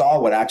doctor saw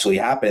what actually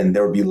happened,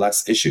 there would be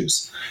less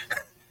issues,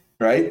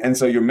 right? And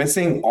so you're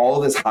missing all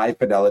of this high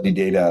fidelity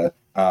data,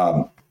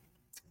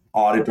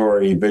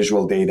 auditory,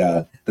 visual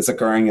data that's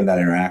occurring in that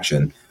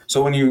interaction.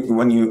 So when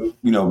you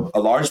a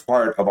large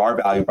part of our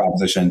value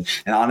proposition,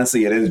 and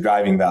honestly, it is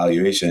driving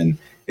valuation,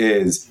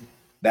 is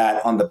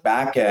that on the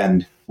back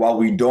end, while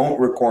we don't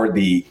record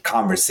the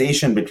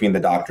conversation between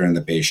the doctor and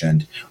the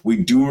patient, we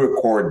do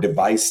record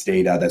device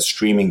data that's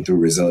streaming through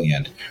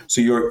Rezilient. So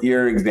your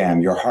ear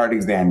exam, your heart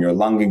exam, your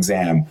lung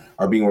exam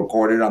are being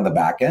recorded on the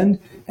back end,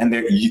 and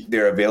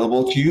they're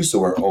available to you. So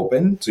we're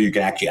open, so you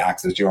can actually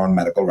access your own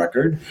medical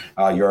record,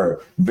 your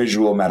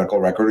visual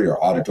medical record, or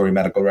your auditory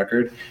medical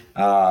record.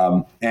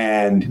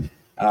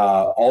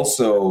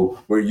 Also,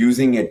 we're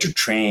using it to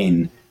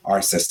train our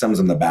systems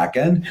on the back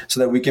end so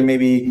that we can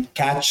maybe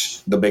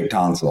catch the big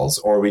tonsils,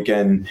 or we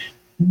can,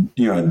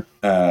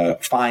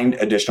 find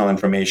additional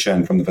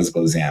information from the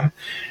physical exam.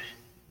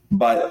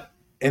 But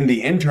in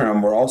the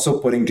interim, we're also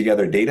putting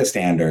together data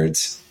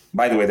standards.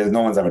 By the way,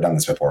 no one's ever done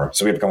this before,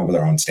 so we have to come up with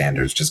our own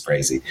standards, which is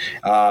crazy.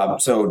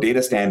 So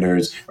data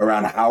standards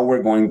around how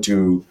we're going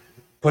to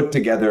put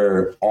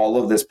together all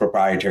of this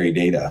proprietary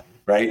data,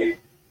 right?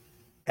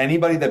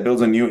 Anybody that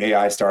builds a new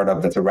AI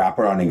startup that's a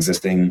wrapper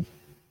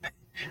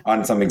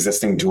on some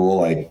existing tool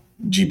like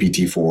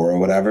GPT-4 or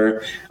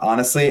whatever,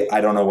 honestly,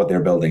 I don't know what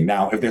they're building.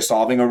 Now, if they're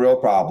solving a real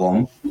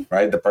problem,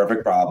 right, the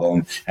perfect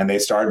problem, and they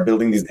start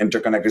building these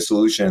interconnected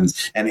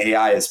solutions, and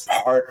AI is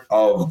part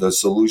of the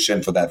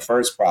solution for that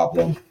first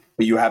problem,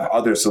 but you have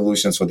other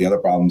solutions for the other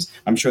problems,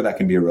 I'm sure that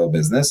can be a real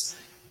business.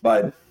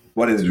 But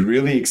what is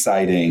really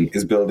exciting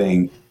is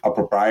building a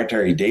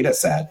proprietary data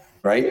set,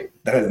 right,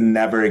 that has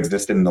never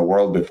existed in the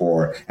world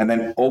before, and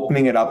then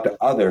opening it up to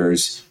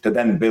others to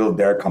then build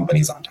their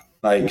companies on top.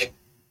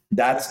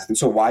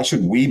 So why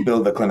should we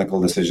build the clinical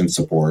decision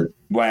support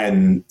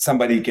when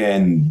somebody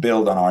can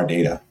build on our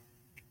data?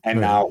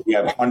 And now we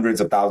have hundreds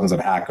of thousands of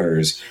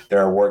hackers that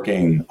are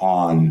working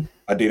on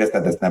a data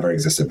set that's never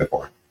existed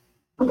before.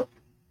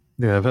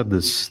 Yeah, I've had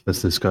this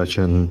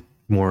discussion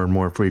more and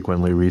more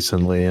frequently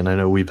recently, and I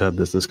know we've had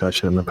this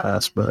discussion in the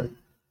past, but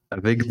I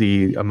think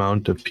the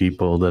amount of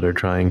people that are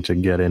trying to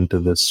get into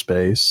this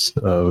space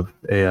of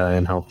AI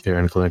and healthcare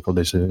and clinical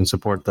decision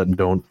support that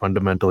don't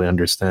fundamentally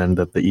understand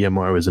that the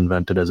EMR was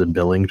invented as a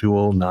billing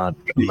tool, not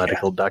a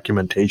medical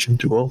documentation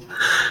tool,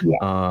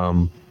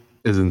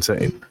 is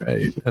insane,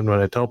 right? And when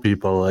I tell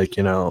people, like,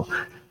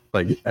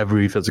 like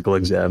every physical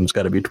exam's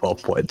got to be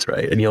 12 points,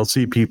 right? And you'll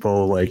see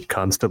people like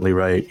constantly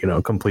write,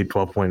 complete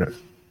 12-point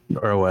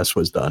ROS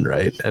was done,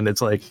 right? And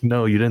it's like,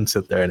 no, you didn't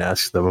sit there and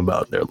ask them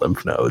about their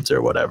lymph nodes or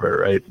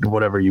whatever, right?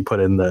 Whatever you put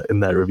in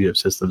that review of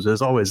systems,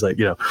 there's always like,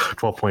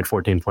 12-point,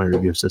 14-point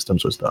review of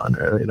systems was done,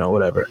 or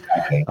whatever.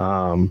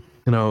 I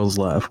always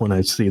laugh when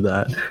I see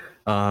that,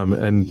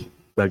 and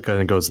that kind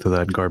of goes to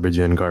that garbage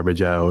in,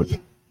 garbage out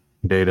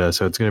data.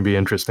 So it's going to be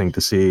interesting to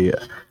see.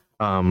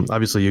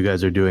 Obviously, you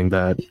guys are doing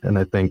that, and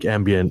I think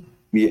ambient.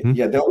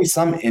 Yeah, there'll be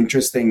some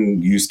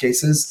interesting use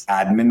cases,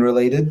 admin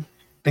related.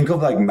 Think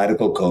of like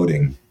medical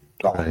coding.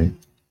 Right.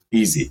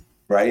 Easy,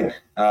 right?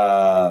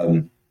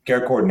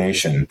 Care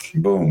coordination,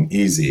 boom,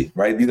 easy,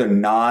 right? These are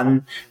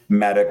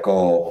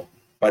non-medical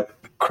but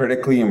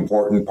critically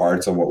important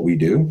parts of what we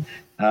do.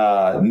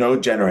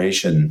 Node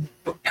generation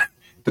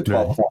to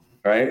 12 points,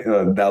 right?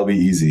 That'll be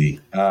easy.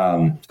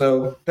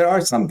 So there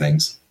are some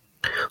things.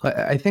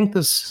 I think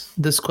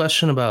this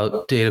question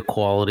about data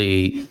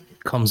quality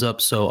comes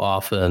up so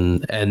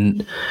often,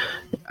 and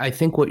I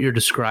think what you're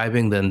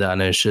describing then,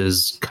 Danish,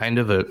 is kind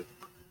of a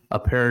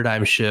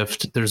paradigm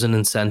shift. There's an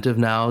incentive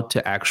now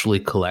to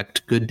actually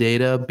collect good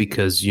data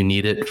because you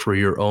need it for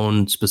your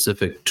own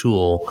specific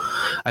tool.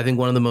 I think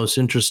one of the most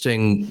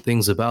interesting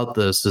things about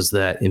this is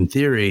that in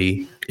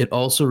theory, it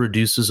also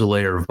reduces a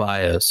layer of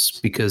bias,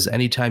 because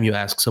anytime you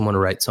ask someone to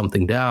write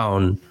something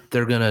down,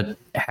 they're going to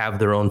have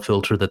their own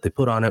filter that they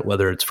put on it,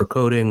 whether it's for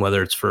coding,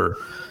 whether it's for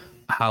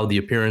how the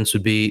appearance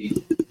would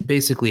be.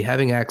 Basically,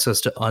 having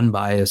access to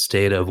unbiased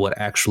data of what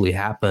actually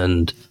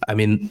happened, I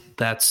mean,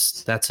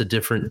 that's a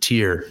different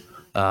tier.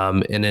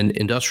 And in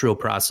industrial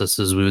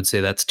processes, we would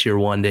say that's tier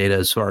 1 data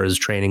as far as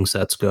training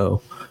sets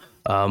go.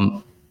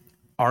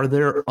 Are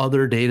there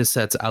other data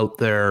sets out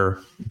there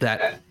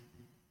that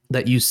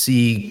you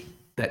see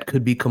that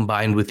could be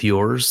combined with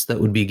yours that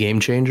would be game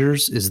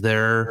changers? Is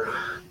there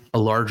a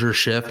larger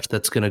shift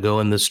that's going to go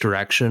in this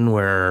direction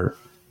where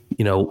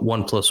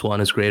 1 +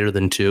 1 is greater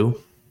than 2?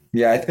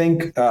 Yeah, I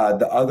think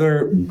the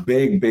other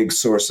big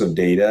source of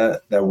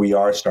data that we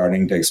are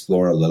starting to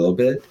explore a little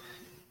bit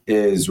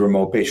is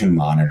remote patient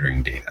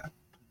monitoring data.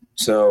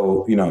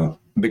 So,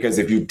 because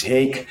if you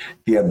take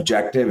the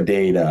objective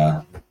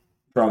data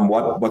from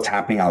what's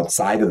happening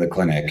outside of the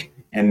clinic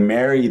and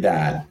marry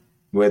that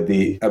with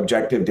the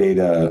objective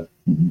data,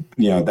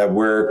 that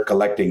we're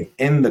collecting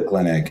in the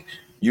clinic,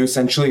 you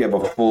essentially have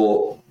a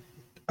full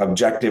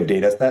objective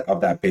data set of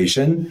that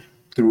patient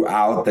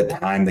throughout the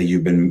time that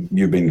you've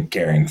been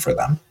caring for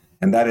them.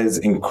 And that is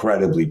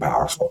incredibly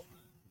powerful.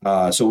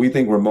 So we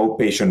think remote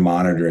patient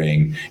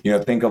monitoring,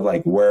 think of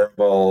like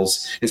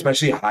wearables,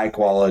 especially high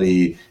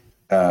quality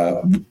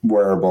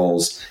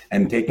wearables,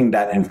 and taking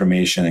that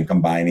information and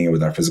combining it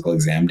with our physical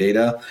exam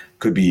data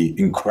could be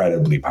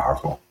incredibly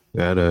powerful.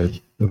 Yeah,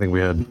 I think we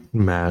had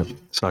Matt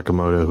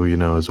Sakamoto, who you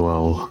know as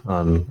well,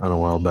 on a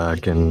while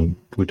back, and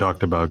we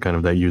talked about kind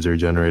of that user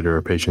generated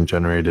or patient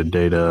generated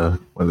data,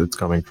 whether it's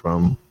coming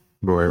from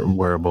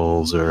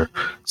wearables or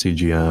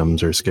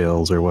CGMs or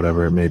scales or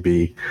whatever it may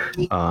be.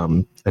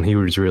 And he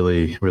was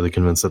really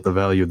convinced that the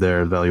value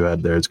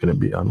add there is going to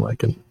be on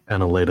like an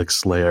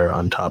analytics layer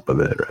on top of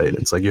it, right?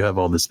 It's like you have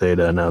all this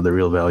data, and now the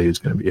real value is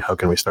going to be how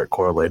can we start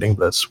correlating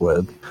this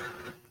with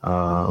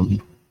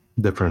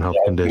different health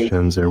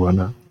conditions or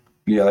whatnot.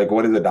 Yeah, like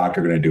what is the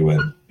doctor going to do with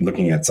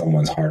looking at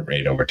someone's heart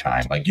rate over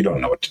time? Like you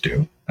don't know what to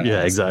do.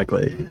 Yeah,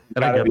 exactly.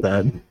 And I get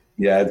that.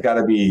 Yeah, it's got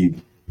to be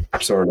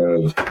sort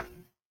of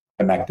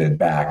connected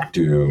back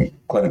to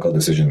clinical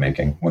decision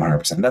making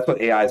 100%. That's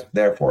what AI is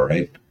there for,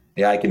 right?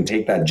 AI can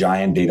take that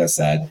giant data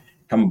set,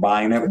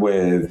 combine it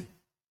with,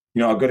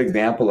 a good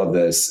example of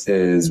this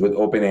is with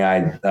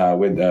OpenAI,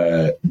 with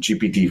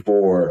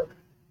GPT-4,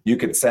 you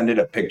could send it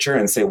a picture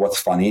and say,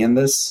 what's funny in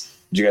this?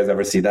 Did you guys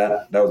ever see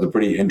that? That was a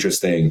pretty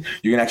interesting.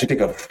 You can actually take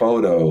a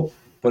photo,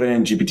 put it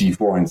in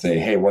GPT-4 and say,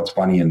 hey, what's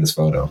funny in this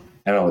photo?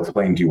 And it'll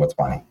explain to you what's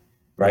funny.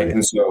 Right.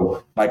 And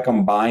so by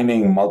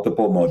combining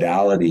multiple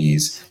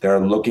modalities, they're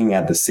looking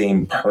at the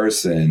same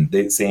person,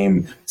 the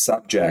same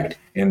subject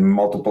in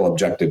multiple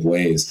objective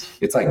ways.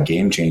 It's like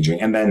game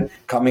changing. And then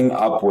coming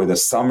up with a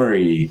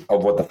summary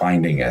of what the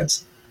finding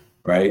is.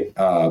 Right.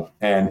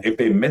 And if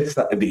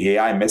the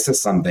AI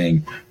misses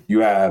something,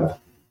 you have,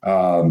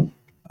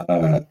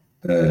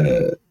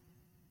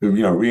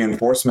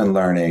 reinforcement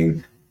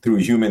learning through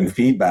human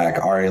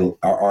feedback,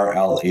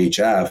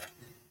 RLHF.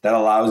 That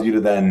allows you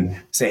to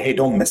then say, hey,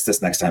 don't miss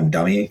this next time,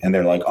 dummy. And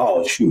they're like,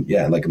 oh, shoot.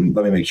 Yeah, like,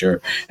 let me make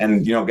sure.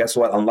 And, guess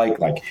what? Unlike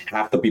like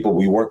half the people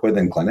we work with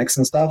in clinics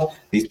and stuff,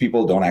 these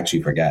people don't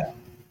actually forget.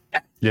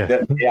 Yeah.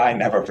 The AI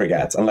never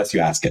forgets unless you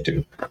ask it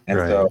to. And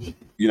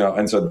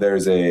right. So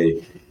there's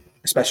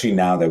especially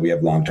now that we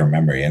have long-term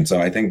memory. And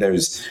so I think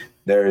there's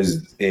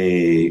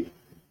a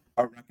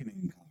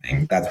reckoning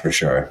happening. That's for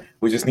sure.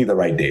 We just need the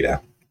right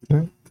data.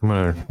 I'm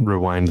going to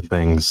rewind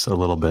things a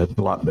lot bit.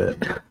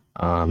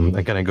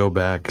 I kind of go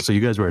back. So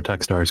you guys were a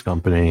Techstars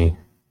company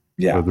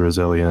with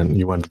Rezilient.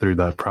 You went through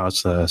that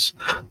process.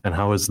 And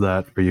how was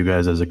that for you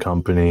guys as a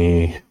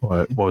company?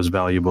 What was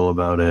valuable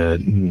about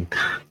it? And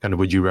kind of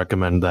would you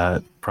recommend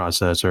that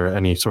process or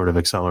any sort of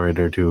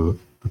accelerator to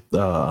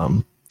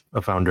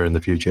a founder in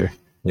the future?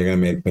 You're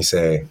going to make me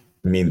say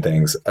mean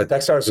things.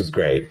 Techstars was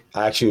great.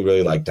 I actually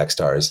really like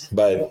Techstars.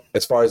 But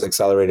as far as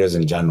accelerators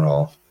in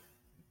general,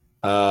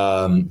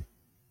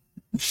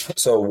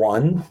 so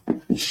one,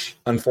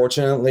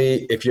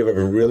 unfortunately, if you have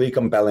a really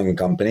compelling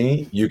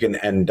company, you can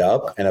end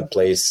up in a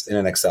place in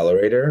an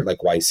accelerator like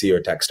YC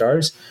or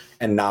Techstars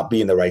and not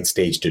be in the right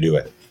stage to do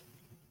it.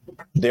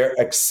 They're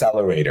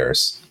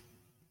accelerators,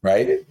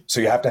 right? So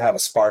you have to have a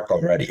spark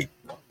already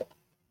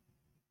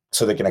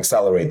so they can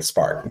accelerate the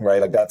spark, right?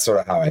 Like that's sort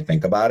of how I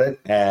think about it.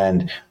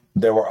 And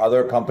there were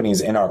other companies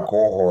in our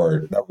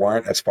cohort that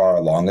weren't as far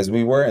along as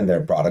we were in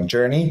their product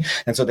journey.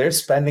 And so they're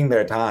spending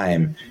their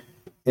time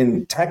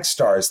in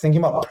Techstars thinking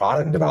about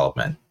product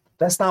development.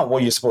 That's not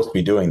what you're supposed to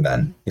be doing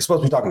then. You're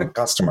supposed to be talking to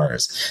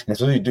customers and you're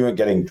supposed to be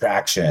getting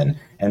traction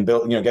and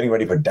getting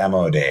ready for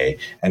demo day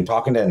and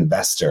talking to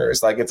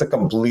investors. Like it's a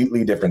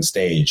completely different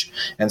stage.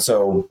 And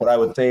so what I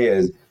would say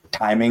is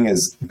timing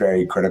is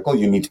very critical.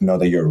 You need to know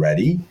that you're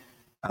ready.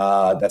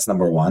 That's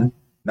number one.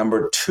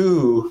 Number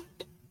two,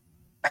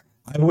 I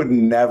would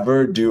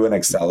never do an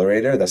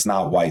accelerator that's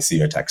not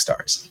YC or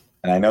Techstars.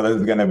 And I know this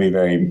is going to be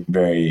very,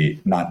 very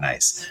not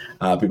nice.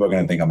 People are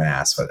going to think I'm an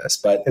ass for this,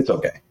 but it's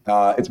okay.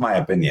 It's my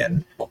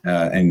opinion.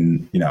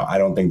 And, I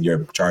don't think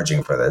you're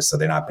charging for this, so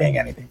they're not paying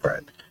anything for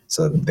it.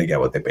 So they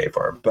get what they pay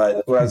for.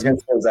 But what I was going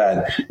to say is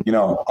that,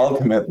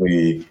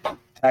 ultimately,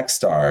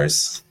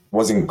 Techstars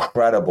was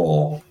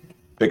incredible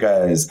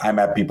because I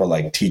met people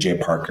like TJ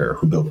Parker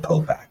who built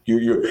PillPack.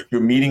 You're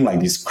meeting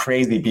like these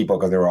crazy people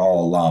because they were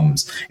all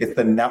alums. It's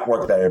the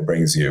network that it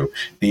brings you,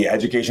 the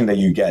education that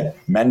you get,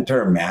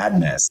 mentor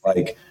madness.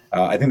 Like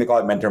I think they call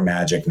it mentor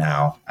magic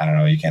now. I don't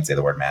know. You can't say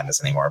the word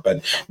madness anymore,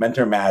 but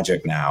mentor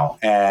magic now.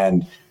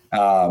 And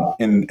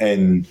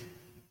in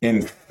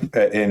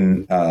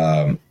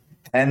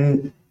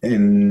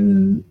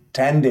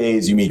 10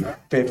 days, you meet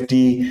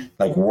 50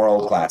 like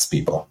world-class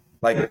people,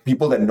 like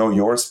people that know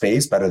your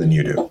space better than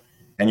you do.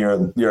 And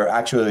you're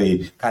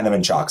actually kind of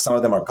in shock. Some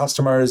of them are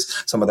customers,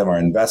 some of them are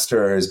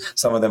investors,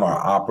 some of them are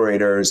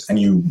operators, and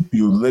you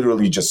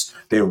literally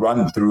they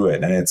run through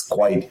it, and it's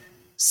quite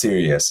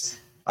serious.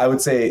 I would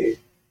say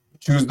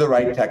choose the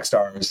right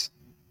Techstars.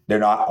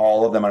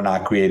 All of them are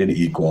not created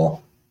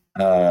equal.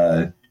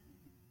 YC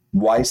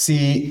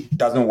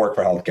doesn't work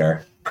for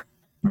healthcare.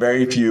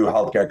 Very few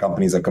healthcare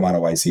companies have come out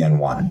of YC and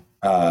won.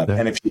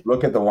 And if you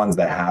look at the ones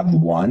that have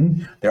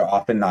won, they're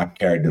often not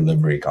care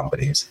delivery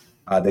companies.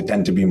 They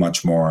tend to be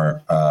much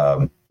more,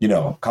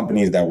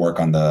 companies that work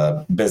on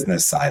the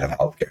business side of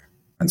healthcare.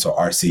 And so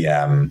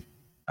RCM,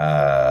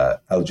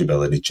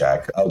 Eligibility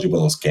Check,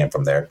 Eligibles came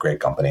from there, great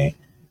company.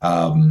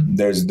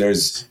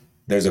 There's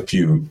a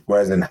few.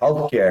 Whereas in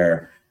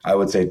healthcare, I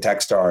would say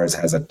Techstars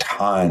has a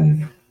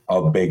ton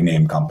of big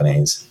name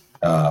companies.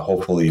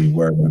 Hopefully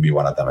we're going to be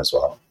one of them as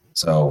well.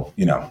 So,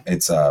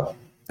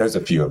 there's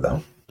a few of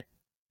them.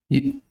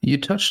 You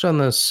touched on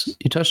this.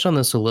 You touched on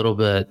this a little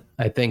bit.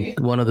 I think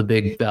one of the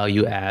big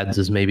value adds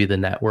is maybe the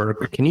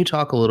network. Can you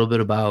talk a little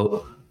bit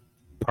about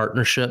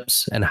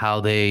partnerships and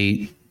how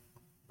they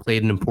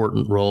played an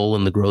important role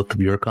in the growth of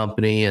your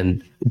company?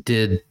 And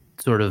did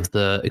sort of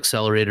the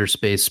accelerator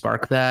space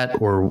spark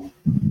that, or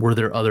were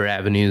there other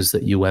avenues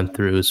that you went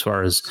through as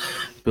far as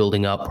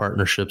building out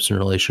partnerships and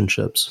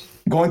relationships?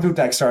 Going through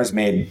Techstars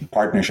made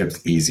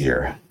partnerships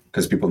easier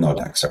because people know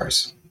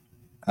Techstars.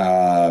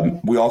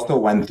 We also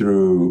went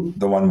through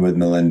the one with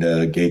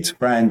Melinda Gates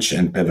French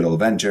and Pivotal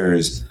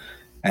Ventures.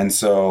 And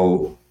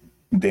so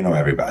they know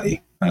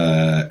everybody.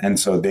 And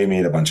so they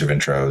made a bunch of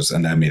intros,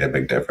 and that made a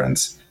big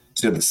difference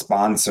to the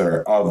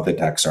sponsor of the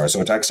Techstars.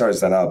 So Techstars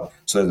is set up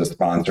so there's a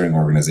sponsoring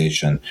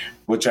organization.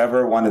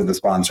 Whichever one is the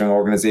sponsoring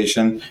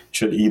organization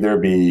should either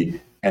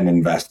be an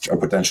investor, a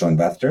potential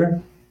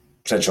investor,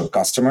 potential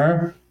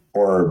customer,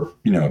 or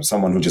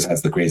someone who just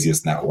has the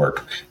craziest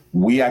network.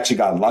 We actually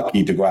got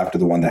lucky to go after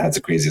the one that has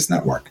the craziest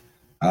network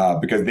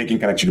because they can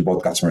connect you to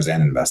both customers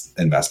and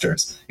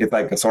investors. It's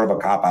like a sort of a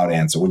cop-out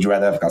answer. Would you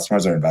rather have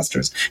customers or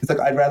investors? It's like,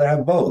 I'd rather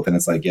have both. And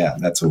it's like, yeah,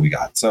 that's what we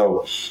got.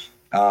 So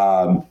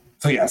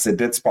yes, it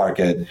did spark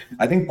it.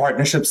 I think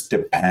partnerships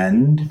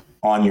depend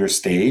on your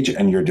stage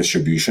and your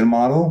distribution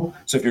model.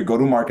 So if your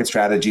go-to-market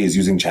strategy is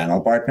using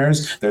channel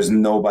partners, there's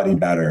nobody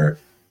better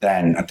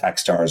than a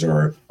Techstars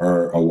or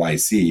a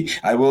YC.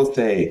 I will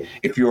say,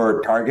 if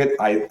your target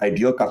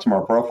ideal customer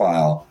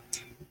profile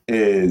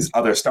is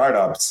other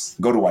startups,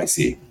 go to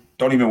YC.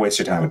 Don't even waste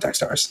your time with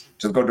Techstars.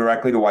 Just go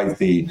directly to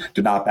YC.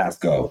 Do not pass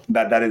go.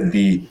 That is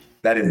the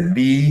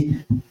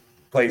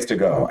place to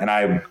go. And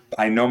I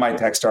know my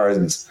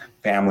Techstars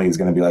family is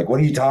going to be like, what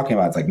are you talking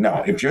about? It's like,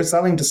 no, if you're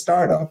selling to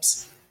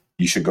startups,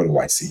 you should go to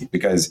YC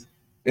because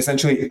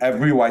essentially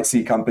every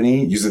YC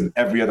company uses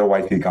every other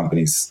YC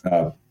company's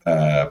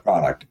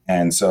product.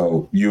 And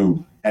so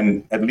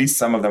and at least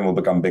some of them will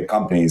become big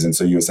companies. And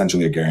so you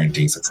essentially are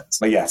guaranteeing success.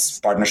 But yes,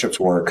 partnerships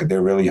work. They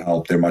really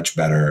help. They're much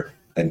better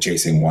than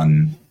chasing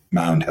one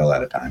mound hill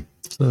at a time.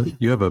 So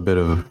you have a bit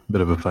of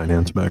a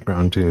finance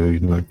background too,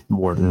 like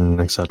Wharton,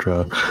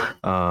 etc.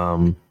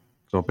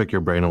 So I'll pick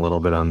your brain a little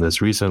bit on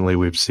this. Recently,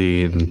 we've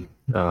seen,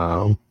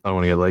 I don't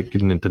want to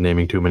get into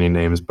naming too many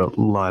names, but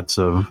lots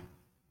of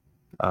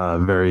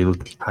very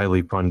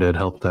highly funded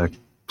health tech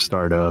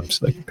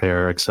startups like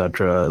Pear,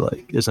 etc.,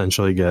 like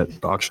essentially get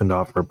auctioned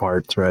off for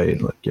parts,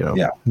 right? Like,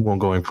 we're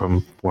going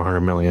from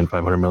 $400 million,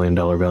 $500 million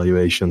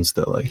valuations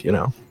to like,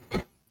 $20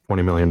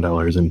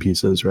 million in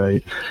pieces,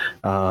 right?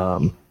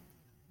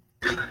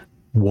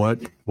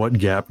 What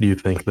gap do you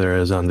think there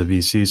is on the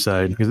VC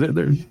side? Because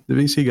the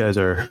VC guys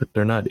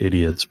they're not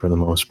idiots for the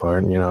most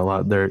part.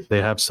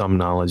 They have some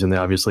knowledge and they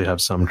obviously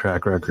have some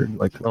track record.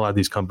 Like a lot of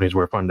these companies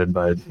were funded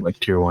by like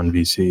tier one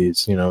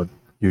VCs,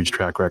 huge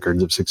track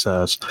records of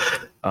success.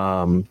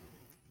 How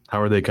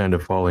are they kind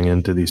of falling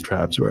into these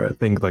traps where I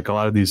think like a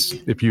lot of these,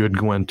 if you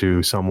had went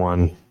to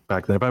someone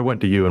back then, if I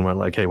went to you and went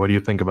like, hey, what do you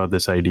think about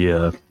this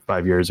idea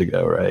 5 years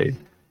ago, right?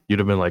 You'd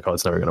have been like, oh,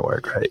 it's never going to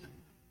work, right?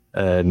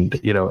 And,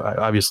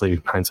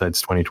 obviously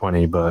hindsight's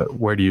 2020, but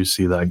where do you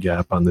see that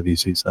gap on the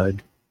VC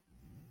side?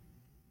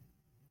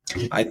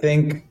 I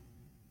think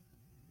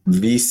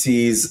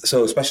VCs,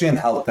 so especially in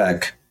health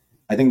tech,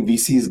 I think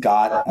VCs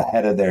got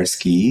ahead of their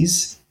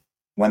skis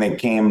when it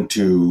came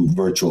to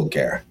virtual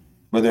care,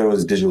 whether it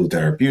was digital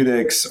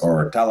therapeutics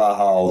or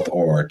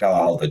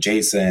telehealth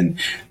adjacent.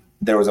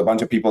 There was a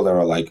bunch of people that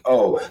were like,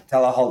 oh,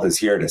 telehealth is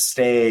here to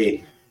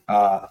stay.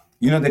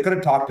 They could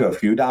have talked to a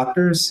few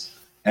doctors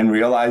and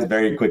realized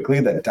very quickly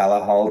that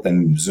telehealth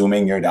and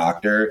Zooming your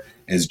doctor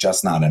is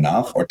just not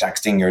enough, or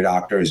texting your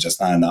doctor is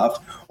just not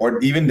enough, or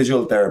even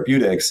digital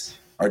therapeutics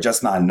are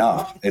just not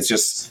enough. It's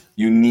just,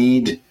 you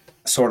need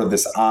sort of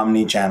this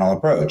omni-channel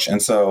approach. And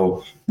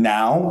so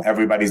now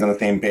everybody's on the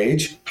same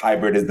page.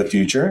 Hybrid is the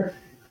future.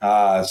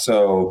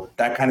 So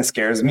that kind of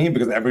scares me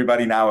because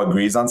everybody now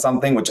agrees on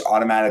something, which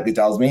automatically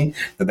tells me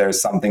that there's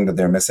something that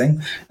they're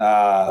missing.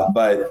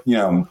 But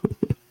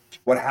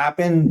what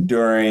happened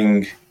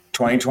during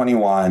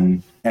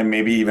 2021 and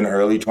maybe even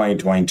early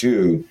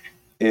 2022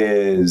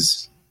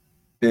 is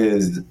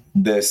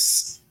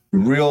this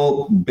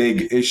real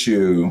big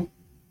issue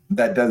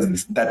that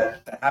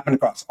happened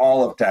across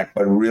all of tech,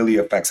 but really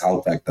affects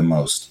health tech the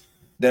most.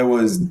 There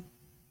was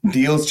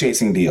deals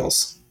chasing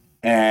deals.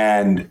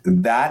 And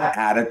that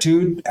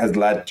attitude has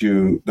led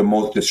to the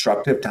most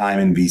destructive time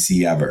in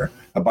VC ever.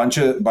 A bunch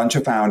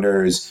of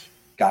founders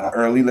got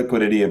early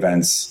liquidity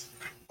events.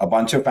 A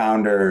bunch of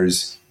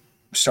founders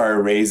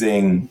started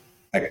raising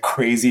like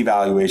crazy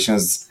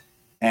valuations,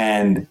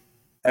 and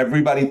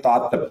everybody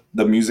thought that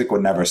the music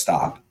would never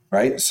stop,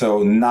 right?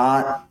 So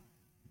not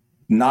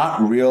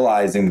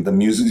realizing that the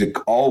music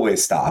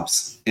always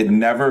stops, it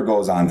never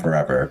goes on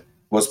forever,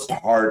 was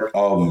part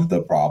of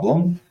the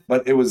problem.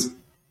 But it was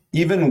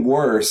even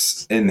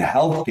worse in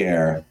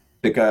healthcare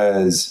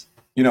because,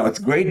 it's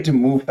great to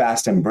move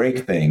fast and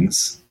break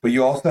things, but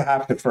you also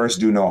have to first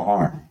do no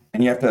harm.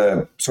 And you have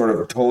to sort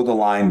of toe the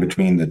line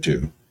between the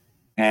two.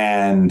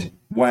 And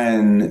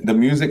when the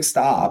music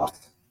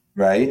stops,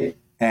 right?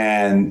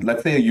 And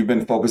let's say you've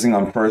been focusing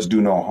on first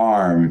do no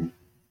harm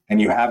and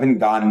you haven't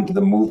gotten to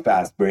the move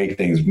fast, break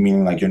things,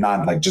 meaning like you're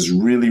not like just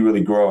really,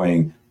 really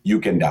growing, you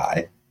can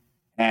die.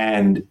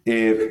 And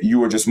if you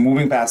were just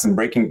moving fast and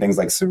breaking things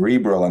like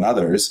Cerebral and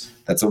others,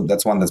 that's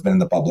one that's been in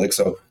the public.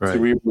 So right.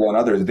 Cerebral and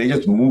others, they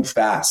just move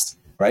fast,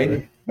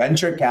 right?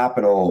 Venture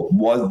capital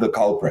was the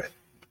culprit.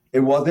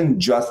 It wasn't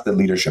just the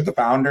leadership. The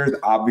founders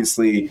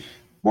obviously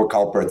were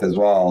culprits as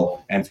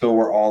well, and so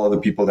were all of the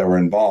people that were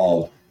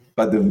involved.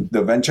 But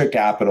the venture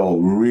capital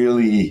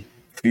really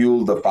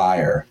fueled the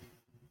fire,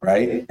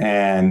 right?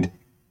 And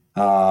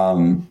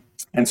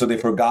so they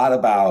forgot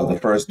about the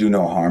first do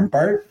no harm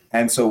part.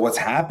 And so what's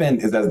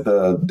happened is as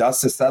the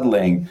dust is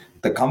settling,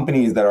 the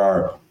companies that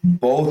are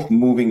both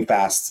moving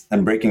fast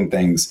and breaking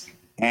things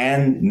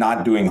and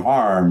not doing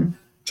harm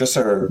just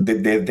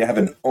they have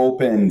an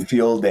open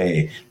field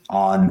day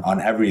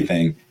on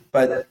everything.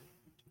 But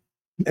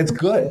it's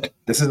good.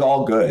 This is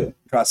all good.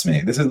 Trust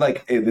me. This is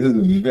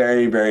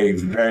very, very,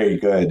 very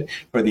good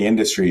for the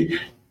industry.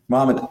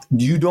 Mohammed,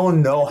 you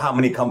don't know how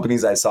many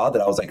companies I saw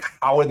that I was like,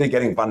 how are they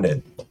getting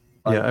funded?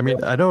 Yeah, I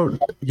mean, I don't,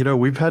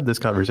 we've had this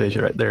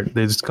conversation, right?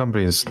 These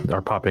companies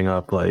are popping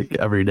up like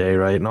every day,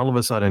 right? And all of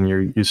a sudden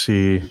you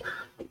see,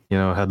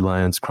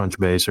 headlines,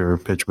 Crunchbase or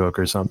PitchBook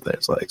or something.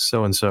 It's like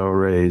so-and-so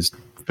raised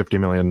 $50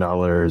 million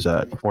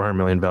at $400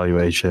 million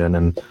valuation.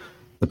 And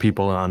the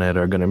people on it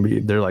are going to be,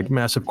 they're like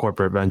massive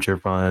corporate venture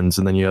funds.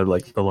 And then you have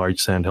like the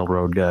large Sand Hill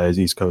Road guys,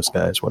 East Coast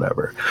guys,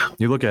 whatever.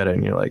 You look at it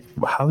and you're like,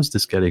 how is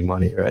this getting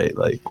money, right?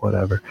 Like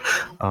whatever.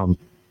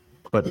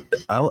 But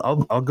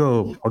I'll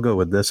go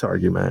with this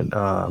argument.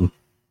 So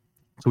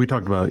we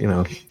talked about,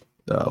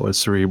 with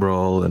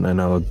Cerebral, and I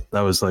know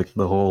that was like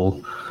the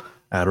whole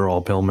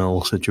Adderall pill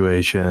mill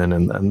situation,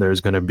 and then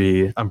there's going to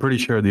be, I'm pretty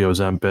sure, the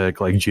Ozempic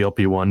like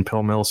GLP-1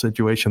 pill mill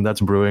situation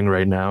that's brewing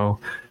right now.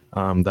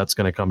 That's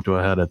going to come to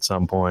a head at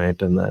some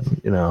point, and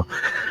then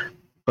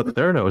but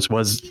Theranos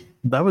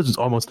was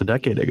almost a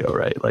decade ago,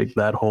 right? Like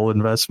that whole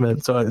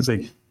investment. So it's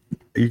like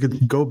you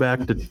could go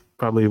back to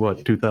probably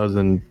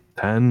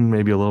 2010,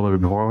 maybe a little bit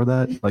before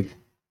that. Like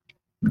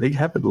they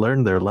haven't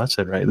learned their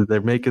lesson, right?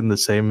 They're making the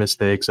same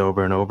mistakes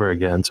over and over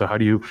again. So how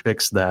do you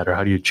fix that, or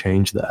how do you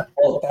change that?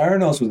 Well,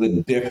 Theranos was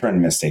a different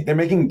mistake. They're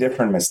making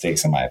different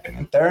mistakes, in my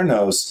opinion.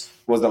 Theranos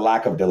was the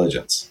lack of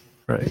diligence.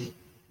 Right.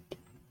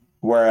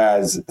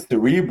 Whereas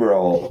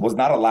Cerebral was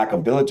not a lack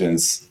of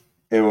diligence,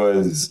 it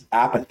was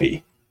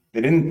apathy. They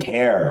didn't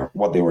care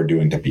what they were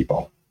doing to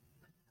people.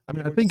 I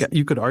mean, I think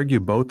you could argue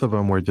both of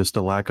them were just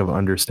a lack of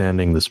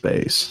understanding the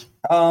space.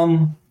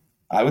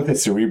 I would say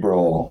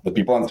Cerebral, the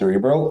people on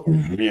Cerebral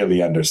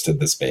really understood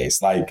the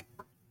space, like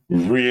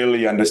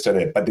really understood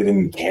it, but they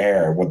didn't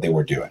care what they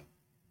were doing.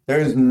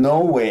 There's no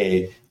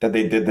way that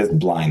they did this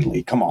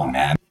blindly. Come on,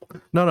 man.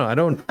 No, I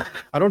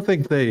don't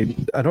think they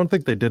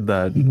did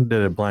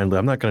it blindly.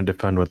 I'm not going to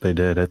defend what they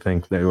did. I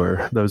think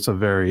that was a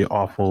very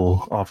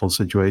awful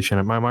situation.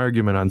 And my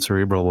argument on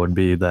Cerebral would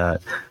be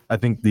that I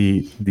think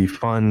the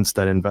funds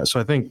that invest, so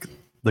I think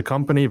the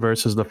company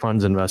versus the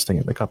funds investing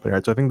in the company,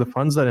 right? So I think the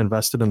funds that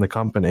invested in the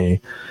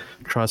company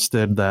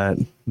trusted that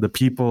the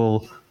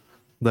people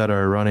that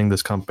are running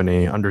this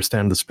company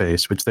understand the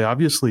space, which they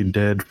obviously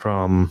did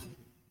from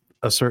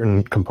a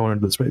certain component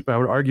of the space. But I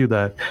would argue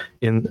that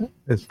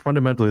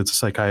fundamentally it's a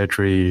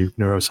psychiatry,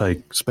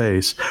 neuropsych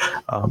space.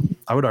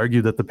 I would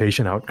argue that the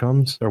patient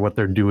outcomes, or what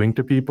they're doing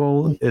to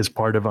people, is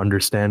part of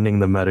understanding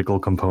the medical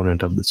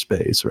component of the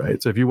space,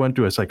 right? So if you went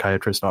to a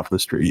psychiatrist off the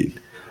street,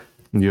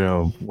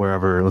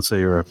 wherever, let's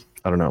say you're a,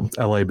 I don't know,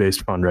 LA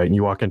based fund, right? And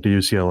you walk into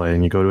UCLA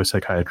and you go to a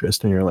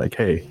psychiatrist and you're like,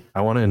 hey, I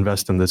want to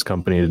invest in this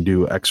company to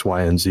do X,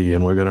 Y, and Z,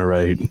 and we're going to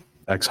write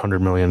X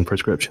 100 million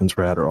prescriptions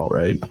for Adderall,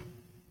 right?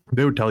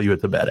 They would tell you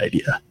it's a bad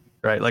idea,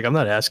 right? Like, I'm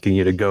not asking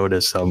you to go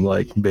to some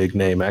like big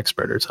name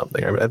expert or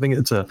something. I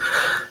think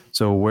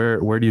so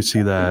where do you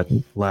see that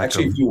lack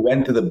Actually, if you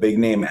went to the big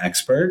name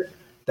expert,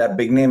 that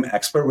big name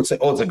expert would say,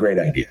 oh, it's a great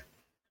idea.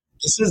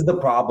 This is the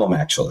problem,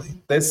 actually.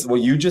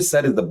 What you just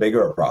said is the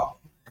bigger problem,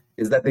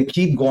 is that they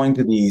keep going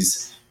to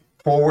these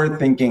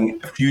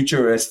forward-thinking,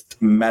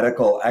 futurist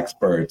medical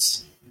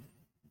experts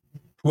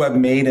who have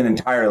made an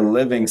entire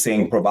living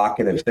saying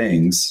provocative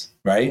things,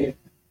 right?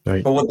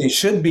 Right. But what they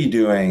should be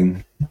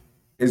doing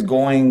is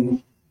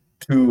going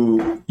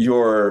to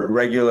your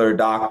regular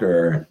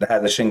doctor that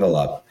has a shingle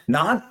up,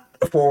 not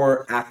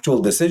for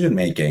actual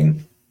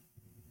decision-making,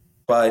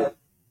 but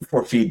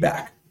for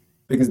feedback.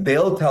 Because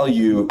they'll tell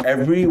you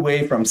every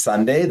way from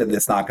Sunday that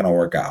it's not going to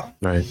work out.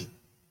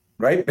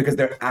 Right? Because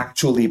they're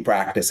actually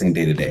practicing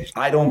day to day.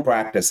 I don't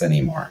practice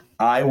anymore.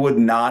 I would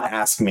not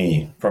ask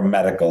me for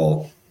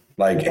medical,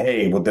 like,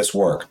 hey, would this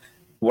work?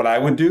 What I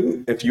would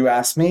do, if you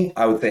ask me,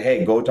 I would say,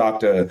 hey, go talk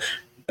to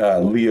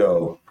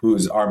Leo,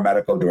 who's our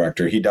medical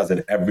director. He does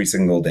it every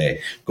single day.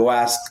 Go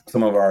ask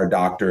some of our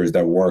doctors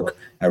that work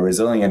at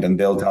Rezilient, and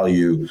they'll tell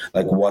you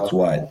like what's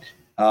what.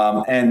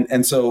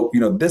 And so,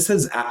 this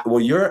is, well,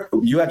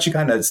 you actually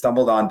kind of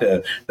stumbled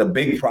onto the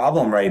big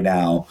problem right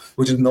now,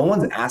 which is no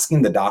one's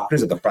asking the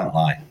doctors at the front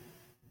line.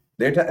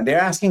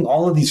 They're asking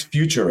all of these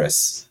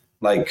futurists,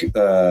 like,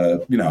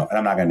 and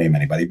I'm not going to name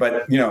anybody,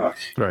 but,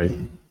 Right.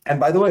 And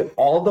by the way,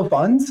 all the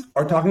funds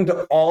are talking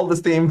to all the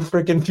same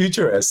freaking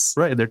futurists.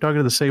 Right. They're talking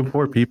to the same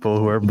four people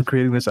who are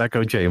creating this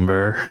echo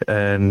chamber,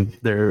 and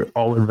they're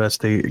all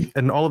investing.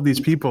 And all of these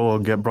people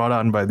get brought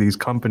on by these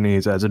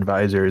companies as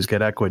advisors,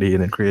 get equity,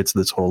 and it creates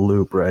this whole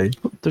loop, right?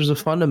 There's a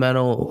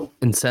fundamental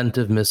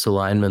incentive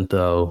misalignment,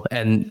 though.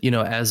 And,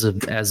 as a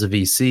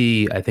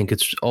VC, I think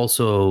it's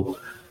also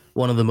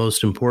one of the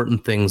most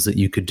important things that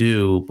you could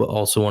do, but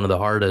also one of the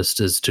hardest,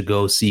 is to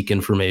go seek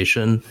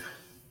information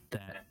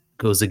that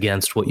goes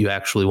against what you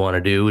actually want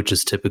to do, which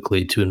is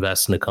typically to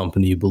invest in a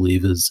company you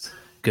believe is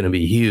going to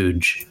be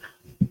huge.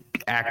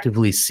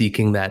 Actively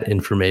seeking that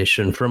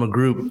information from a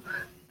group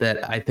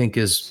that I think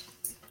has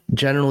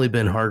generally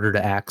been harder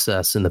to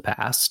access in the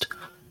past,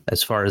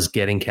 as far as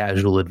getting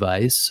casual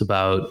advice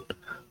about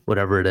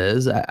whatever it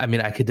is. I mean,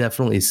 I could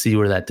definitely see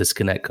where that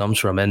disconnect comes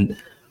from, and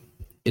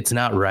it's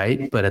not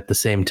right. But at the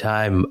same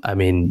time, I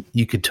mean,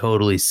 you could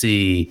totally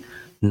see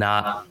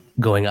not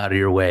going out of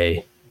your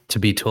way to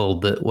be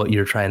told that what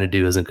you're trying to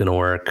do isn't going to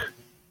work.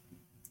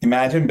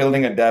 Imagine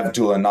building a dev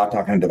tool and not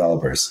talking to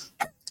developers.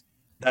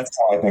 That's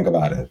how I think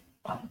about it.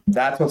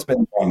 That's what's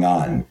been going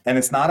on. And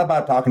it's not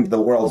about talking to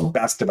the world's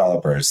best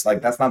developers.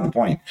 Like, that's not the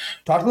point.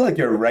 Talk to like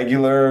your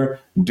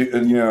regular,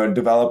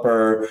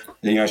 developer,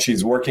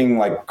 she's working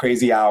like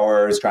crazy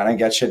hours, trying to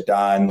get shit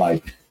done.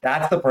 Like,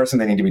 that's the person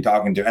they need to be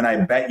talking to. And I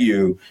bet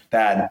you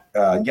that,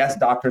 yes,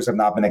 doctors have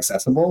not been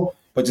accessible,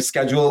 but just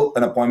schedule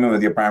an appointment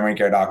with your primary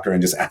care doctor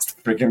and just ask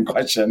the freaking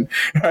question,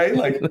 right?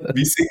 Like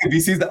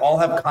VCs that all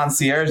have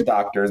concierge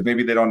doctors,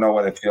 maybe they don't know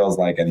what it feels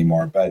like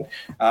anymore. But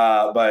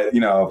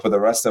for the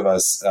rest of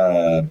us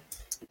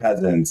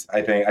peasants.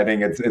 I think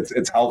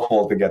it's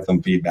helpful to get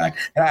some feedback.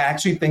 And I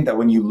actually think that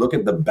when you look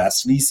at the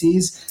best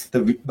VCs,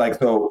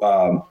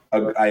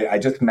 I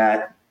just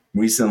met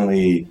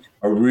recently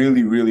a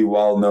really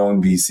well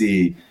known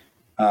VC,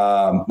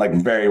 like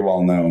very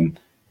well known,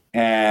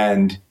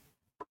 and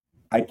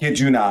I kid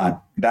you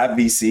not, that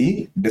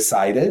VC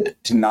decided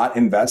to not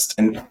invest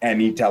in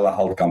any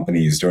telehealth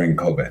companies during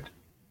COVID.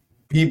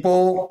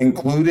 People,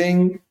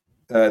 including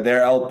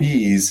their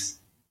LPs,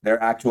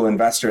 their actual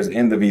investors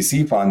in the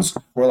VC funds,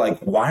 were like,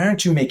 "Why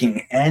aren't you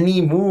making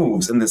any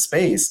moves in this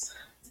space?"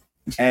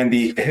 And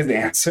his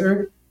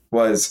answer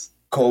was,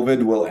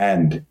 "COVID will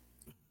end."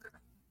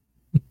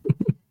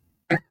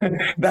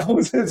 That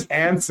was his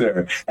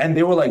answer. And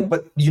they were like,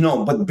 but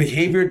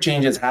behavior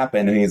changes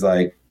happen. And he's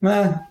like,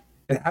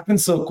 it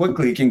happens so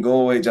quickly. It can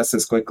go away just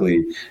as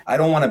quickly. I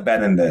don't want to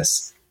bet in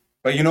this.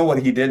 But you know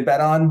what he did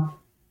bet on?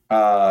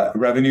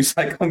 Revenue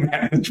cycle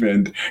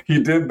management. He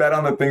did bet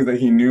on the things that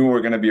he knew were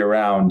going to be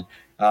around.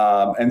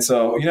 And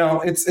so,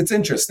 it's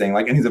interesting.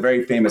 Like, and he's a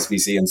very famous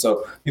VC. And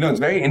so, it's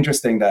very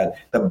interesting that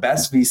the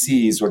best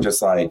VCs were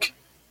just like,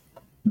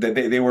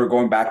 they were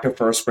going back to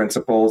first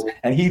principles.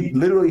 And he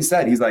literally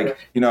said, he's like,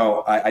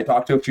 I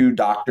talked to a few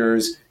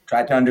doctors,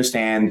 tried to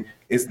understand,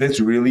 is this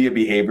really a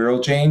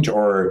behavioral change,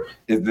 or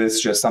is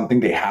this just something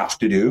they have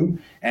to do?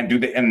 And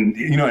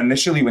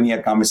initially when he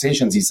had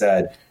conversations, he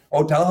said,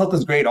 "Oh, telehealth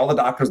is great." All the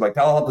doctors like,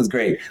 telehealth is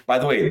great. By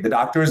the way, the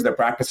doctors, their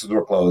practices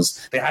were closed.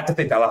 They had to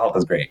say telehealth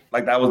is great.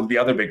 Like, that was the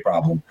other big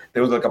problem.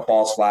 There was like a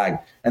false flag.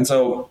 And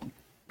so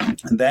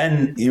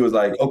then he was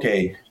like,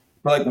 okay,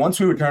 but like, once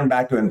we return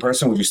back to in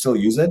person, would you still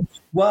use it?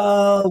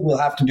 Well, we'll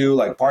have to do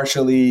like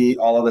partially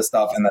all of this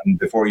stuff. And then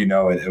before you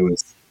know it,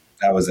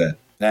 that was it.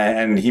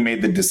 And he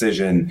made the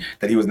decision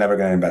that he was never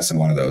going to invest in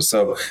one of those.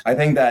 So I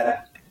think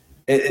that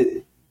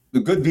the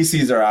good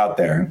VCs are out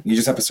there. You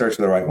just have to search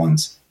for the right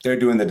ones. They're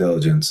doing the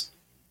diligence.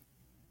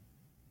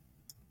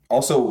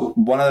 Also,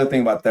 one other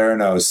thing about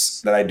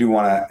Theranos that I do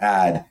want to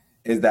add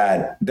is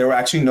that there were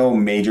actually no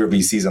major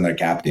VCs on their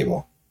cap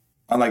table,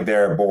 unlike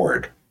their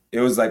board. It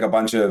was like a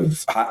bunch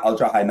of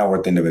ultra high net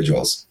worth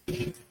individuals.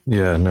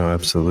 Yeah, no,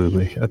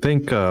 absolutely. I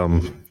think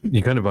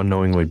you kind of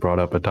unknowingly brought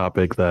up a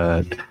topic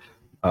that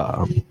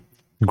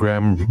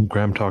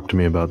Graham talked to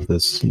me about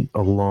this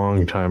a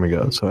long time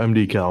ago. So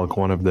MD Calc,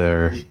 one of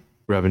their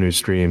revenue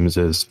streams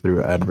is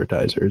through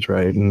advertisers,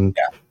 right? And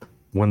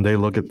when they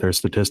look at their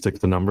statistics,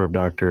 the number of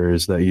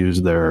doctors that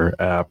use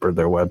their app or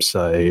their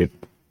website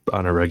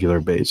on a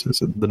regular basis,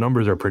 the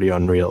numbers are pretty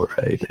unreal,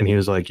 right? And he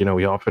was like,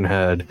 we often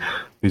had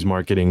these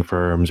marketing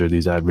firms or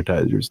these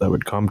advertisers that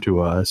would come to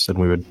us and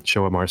we would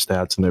show them our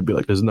stats and they'd be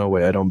like, "There's no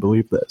way, I don't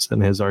believe this."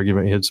 And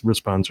his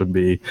response would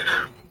be,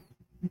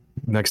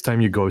 "Next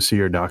time you go see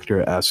your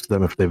doctor, ask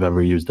them if they've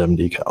ever used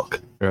MD Calc,"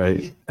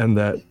 right? And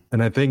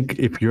I think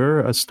if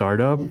you're a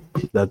startup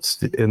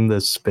that's in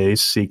this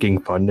space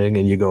seeking funding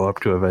and you go up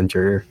to a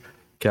venture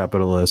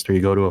capitalist or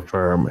you go to a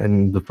firm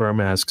and the firm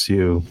asks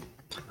you,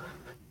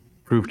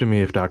 "Prove to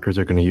me if doctors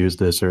are going to use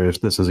this or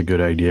if this is a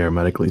good idea or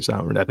medically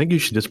sound," I think you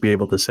should just be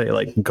able to say,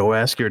 like, go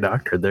ask your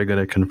doctor. They're going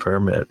to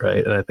confirm it,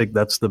 right? And I think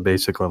that's the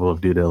basic level of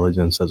due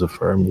diligence as a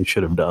firm you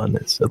should have done,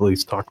 is at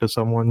least talk to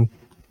someone.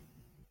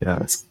 Yeah.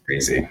 It's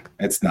crazy.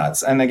 It's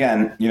nuts. And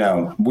again,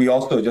 we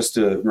also, just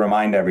to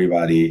remind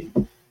everybody,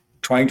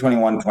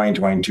 2021,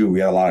 2022, we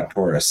had a lot of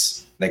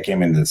tourists that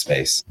came into the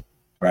space,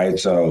 right?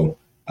 So,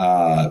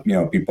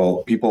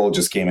 people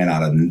just came in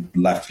out of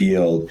left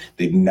field.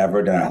 They'd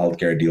never done a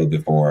healthcare deal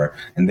before.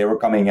 And they were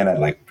coming in at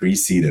like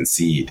pre-seed and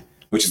seed,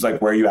 which is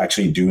like where you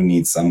actually do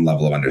need some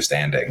level of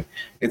understanding.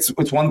 It's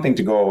one thing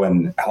to go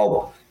and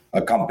help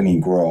a company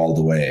grow all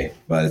the way,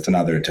 but it's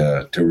another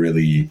to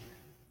really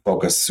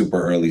focus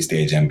super early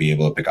stage and be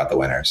able to pick out the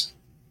winners.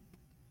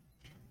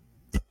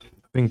 I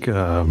think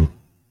we're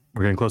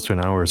getting close to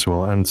an hour, so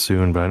we'll end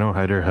soon. But I know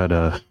Haider had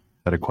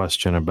a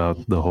question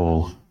about the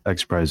whole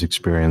XPRIZE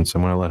experience.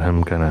 I'm going to let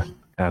him kind of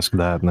ask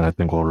that, and then I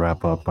think we'll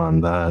wrap up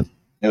on that.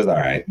 It was all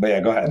right, but yeah,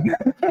 go ahead.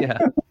 Yeah,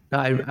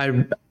 I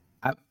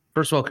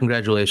first of all,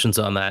 congratulations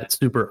on that.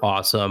 Super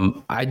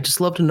awesome. I'd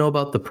just love to know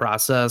about the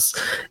process.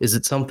 Is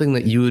it something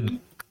that you would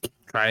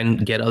try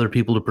and get other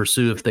people to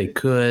pursue if they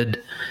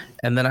could?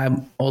 And then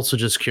I'm also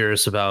just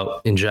curious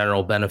about, in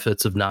general,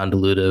 benefits of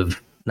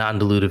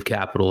non-dilutive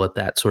capital at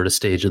that sort of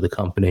stage of the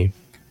company.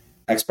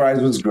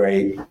 XPRIZE was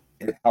great.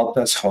 It helped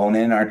us hone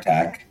in our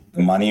tech.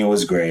 The money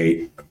was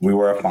great. We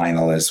were a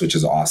finalist, which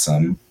is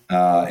awesome,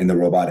 in the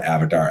Robot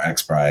Avatar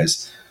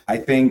XPRIZE. I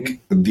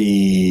think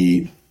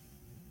the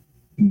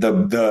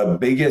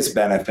biggest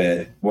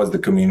benefit was the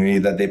community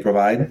that they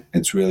provide.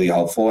 It's really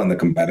helpful, and the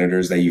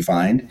competitors that you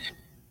find.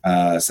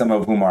 Some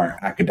of whom are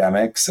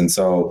academics. And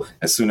so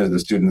as soon as the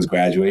students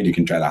graduate, you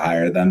can try to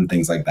hire them,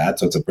 things like that.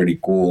 So it's a pretty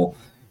cool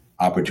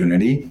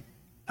opportunity.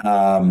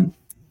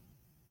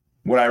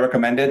 Would I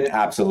recommend it?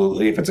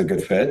 Absolutely, if it's a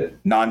good fit.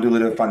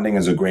 Non-dilutive funding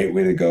is a great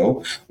way to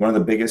go. One of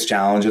the biggest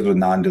challenges with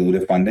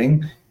non-dilutive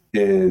funding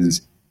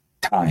is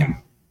time.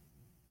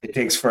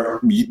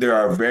 There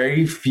are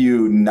very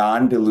few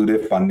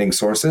non-dilutive funding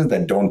sources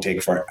that don't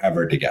take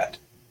forever to get.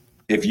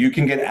 if you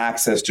can get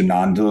access to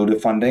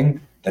non-dilutive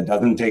funding that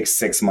doesn't take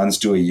 6 months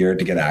to a year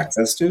to get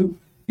access to,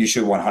 you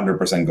should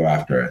 100% go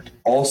after it.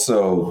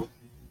 Also,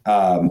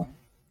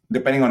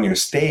 depending on your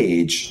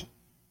stage,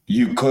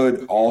 you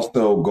could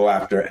also go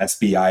after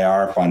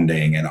SBIR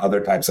funding and other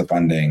types of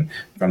funding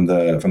from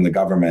the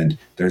government.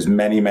 There's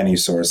many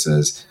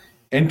sources.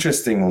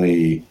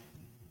 Interestingly,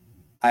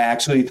 I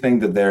actually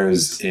think that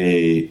there's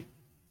in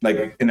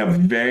a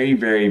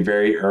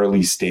very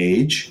early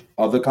stage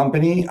of the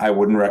company, I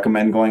wouldn't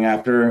recommend going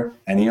after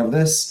any of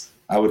this.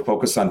 I would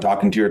focus on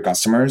talking to your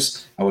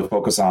customers. I would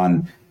focus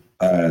on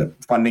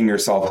funding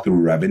yourself through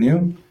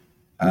revenue,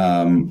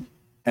 and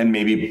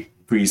maybe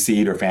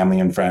pre-seed or family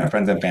and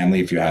friends and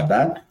family if you have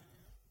that.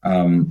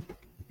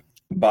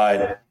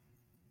 But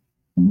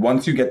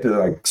once you get to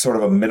like sort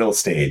of a middle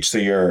stage, so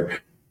you're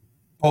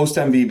post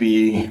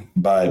MVP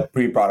but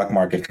pre-product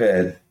market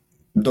fit,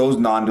 those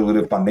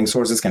non-dilutive funding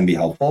sources can be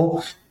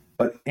helpful.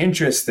 But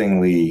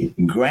interestingly,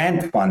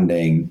 grant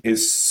funding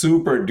is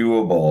super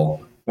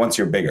doable once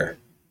you're bigger,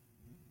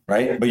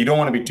 right? But you don't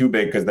want to be too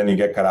big because then you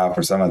get cut out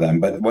for some of them.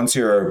 But once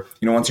you're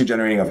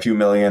generating a few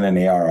million in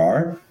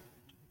ARR,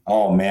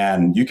 oh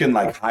man, you can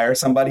like hire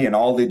somebody and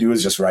all they do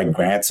is just write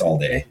grants all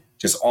day,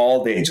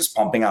 just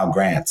pumping out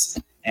grants.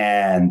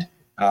 And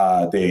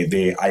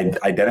they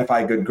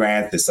identify good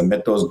grants, they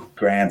submit those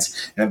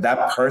grants. And if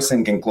that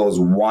person can close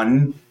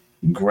one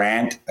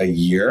grant a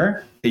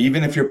year,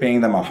 even if you're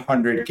paying them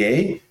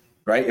 $100K,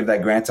 right? If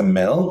that grant's $1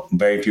 million,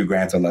 very few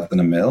grants are less than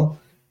 $1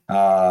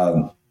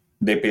 million.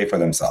 They pay for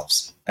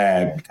themselves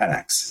at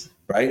 10x,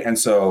 right? And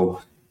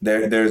so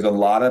there's a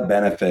lot of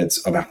benefits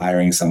of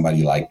hiring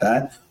somebody like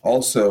that.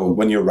 Also,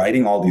 when you're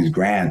writing all these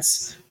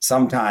grants,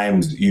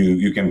 sometimes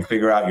you can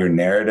figure out your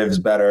narratives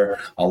better.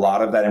 A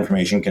lot of that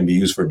information can be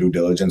used for due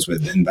diligence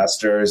with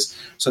investors.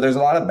 So there's a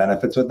lot of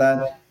benefits with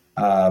that.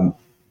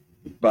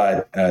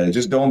 But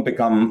just don't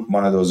become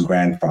one of those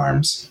grant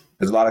farms.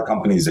 There's a lot of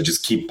companies that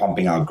just keep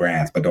pumping out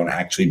grants but don't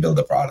actually build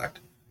a product.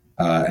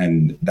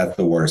 And that's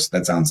the worst.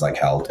 That sounds like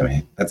hell to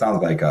me. That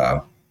sounds like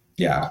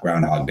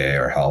Groundhog Day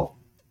or hell.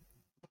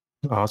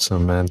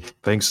 Awesome, man.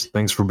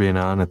 Thanks for being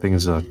on. I think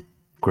it's a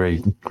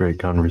great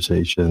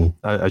conversation.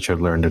 I should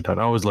have learned a ton.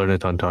 I always learn a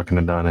ton talking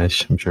to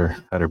Danish. I'm sure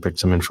I had her pick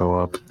some info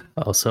up.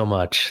 Oh, so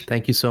much.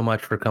 Thank you so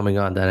much for coming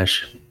on,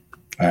 Danish.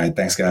 All right.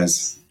 Thanks,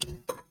 guys.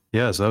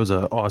 Yeah, so that was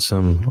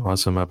an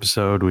awesome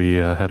episode. We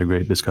had a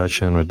great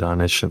discussion with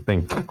Danish. I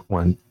think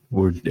when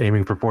we're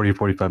aiming for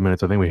 40-45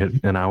 minutes, I think we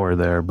hit an hour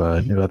there,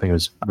 but I think it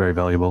was very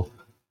valuable.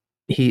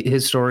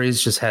 His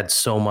stories just had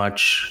so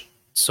much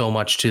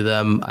to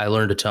them. I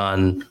learned a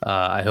ton.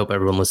 I hope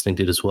everyone listening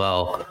did as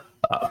well.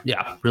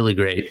 Really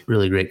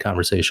great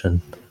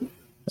conversation.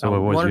 So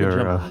what was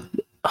your...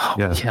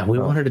 we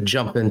wanted to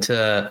jump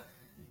into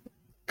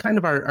kind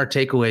of our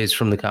takeaways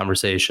from the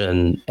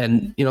conversation.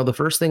 And, the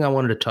first thing I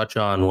wanted to touch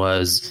on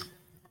was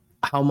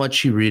how much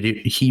he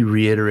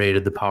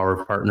reiterated the power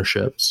of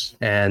partnerships.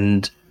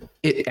 And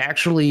it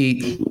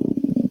actually,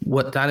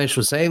 what Danish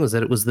was saying was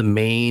that it was the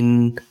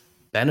main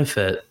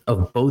benefit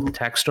of both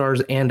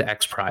Techstars and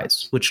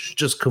XPRIZE, which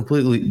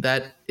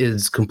that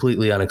is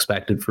completely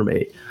unexpected for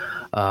me.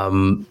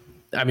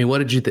 What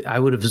did you think? I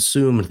would have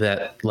assumed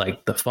that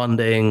like the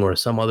funding or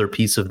some other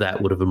piece of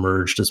that would have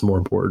emerged as more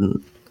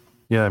important.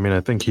 Yeah,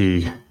 I think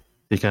he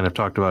kind of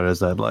talked about it as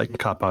that like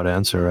cop-out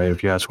answer, right?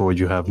 If you ask, what would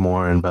you have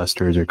more,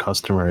 investors or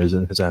customers?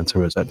 And his answer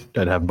was that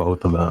I'd have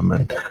both of them.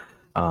 And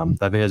I think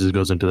that just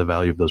goes into the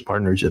value of those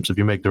partnerships. If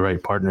you make the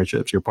right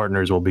partnerships, your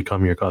partners will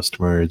become your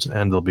customers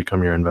and they'll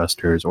become your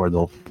investors, or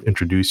they'll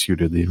introduce you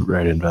to the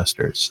right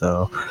investors.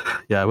 So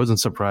yeah, I wasn't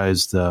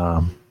surprised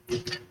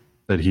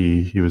that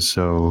he was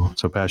so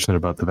passionate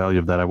about the value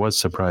of that. I was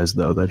surprised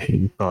though that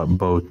he thought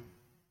both,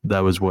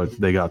 that was what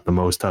they got the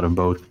most out of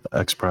both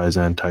XPRIZE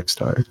and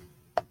Techstars.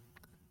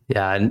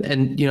 Yeah,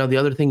 and the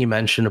other thing you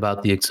mentioned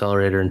about the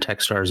accelerator and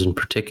Techstars in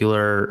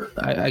particular,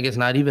 I guess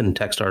not even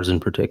Techstars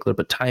in particular,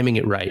 but timing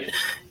it right,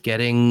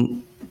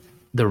 getting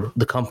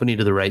the company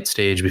to the right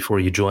stage before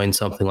you join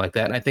something like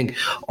that. And I think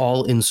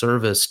all in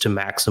service to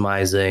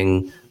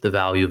maximizing the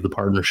value of the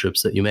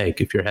partnerships that you make.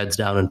 If your head's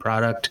down in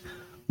product,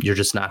 you're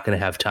just not going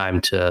to have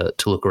time to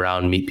look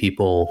around, meet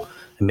people,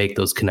 and make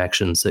those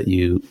connections that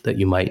you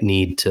might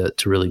need to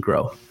really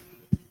grow.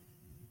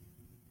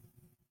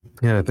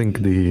 Yeah, I think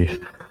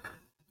the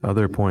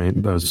other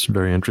point that was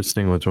very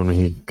interesting was when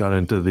he got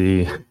into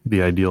the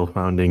ideal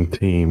founding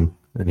team,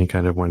 and he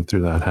kind of went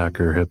through that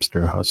hacker,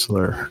 hipster,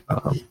 hustler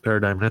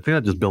paradigm. And I think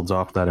that just builds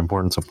off that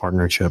importance of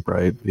partnership,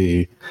 right?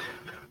 The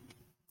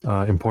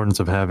importance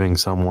of having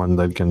someone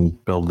that can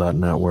build that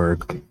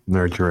network,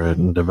 nurture it,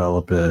 and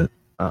develop it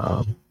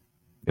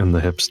in the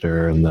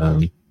hipster, and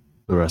then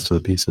the rest of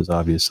the pieces,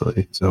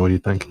 obviously. So what do you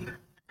think?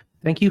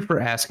 Thank you for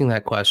asking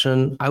that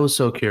question. I was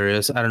so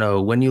curious. I don't know,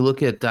 when you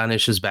look at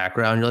Danish's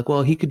background, you're like,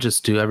 well, he could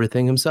just do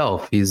everything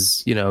himself.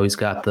 He's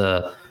got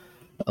the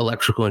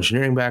electrical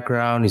engineering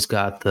background. He's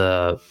got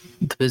the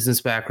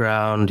business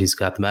background. He's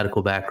got the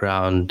medical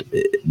background.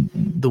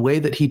 The way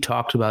that he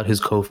talked about his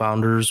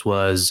co-founders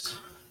was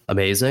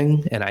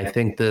amazing. And I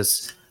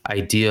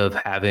idea of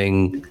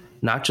having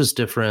not just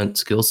different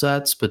skill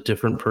sets, but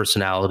different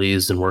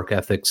personalities and work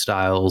ethic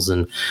styles,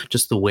 and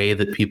just the way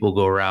that people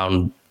go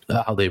around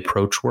how they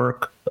approach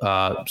work.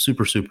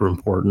 Super, super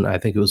important. I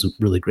think it was a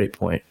really great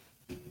point.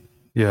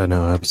 Yeah,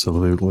 no,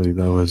 absolutely.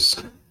 That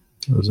was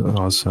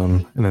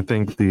awesome. And I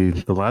think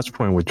the last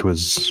point, which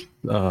was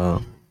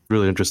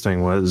really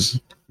interesting,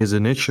 was his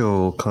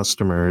initial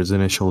customer, his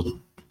initial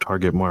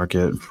target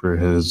market for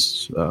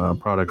his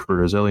product for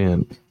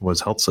Rezilient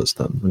was health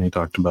systems. And he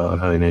talked about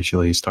how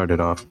initially he started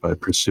off by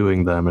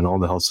pursuing them, and all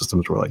the health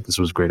systems were like, this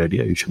was a great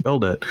idea, you should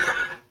build it.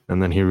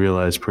 And then he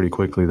realized pretty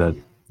quickly that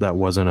that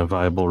wasn't a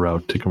viable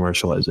route to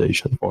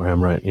commercialization for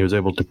him, right? He was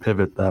able to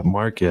pivot that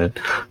market,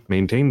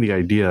 maintain the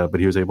idea, but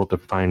he was able to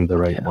find the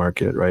right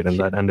market, right? And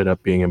that ended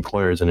up being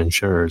employers and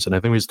insurers. And I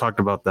think we just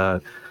talked about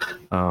that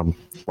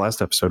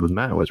last episode with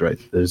Matt, was right.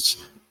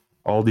 There's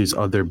all these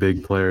other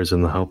big players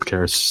in the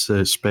healthcare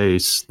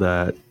space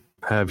that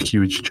have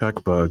huge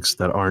checkbooks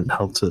that aren't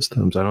health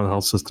systems. I know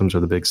health systems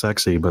are the big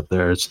sexy, but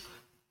there's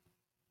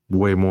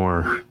way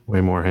more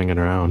hanging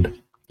around.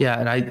 Yeah,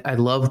 and I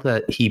love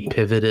that he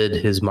pivoted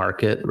his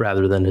market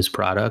rather than his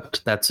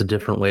product. That's a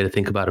different way to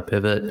think about a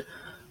pivot.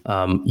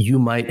 You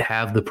might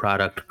have the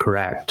product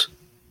correct.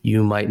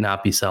 You might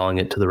not be selling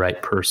it to the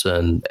right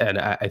person. And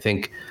I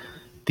think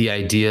the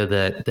idea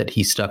that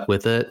he stuck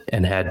with it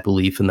and had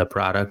belief in the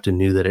product and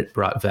knew that it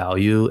brought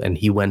value, and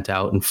he went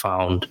out and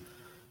found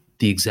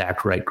the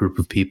exact right group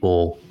of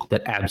people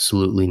that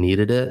absolutely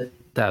needed it.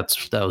 That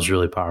was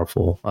really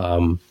powerful.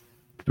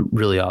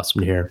 Really awesome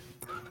to hear.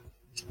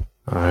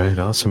 All right,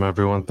 awesome,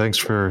 everyone. Thanks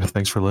for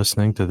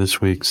listening to this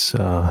week's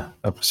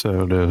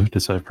episode of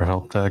Decipher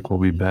Health Tech. We'll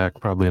be back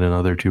probably in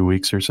another 2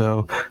 weeks or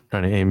so,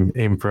 trying to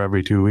aim for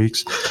every 2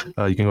 weeks.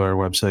 You can go to our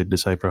website,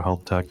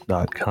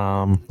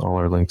 decipherhealthtech.com. All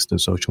our links to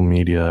social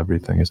media,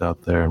 everything is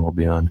out there, and we'll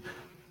be on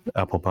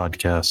Apple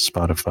Podcasts,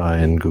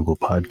 Spotify, and Google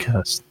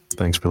Podcasts.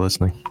 Thanks for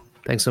listening.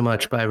 Thanks so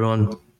much. Bye, everyone.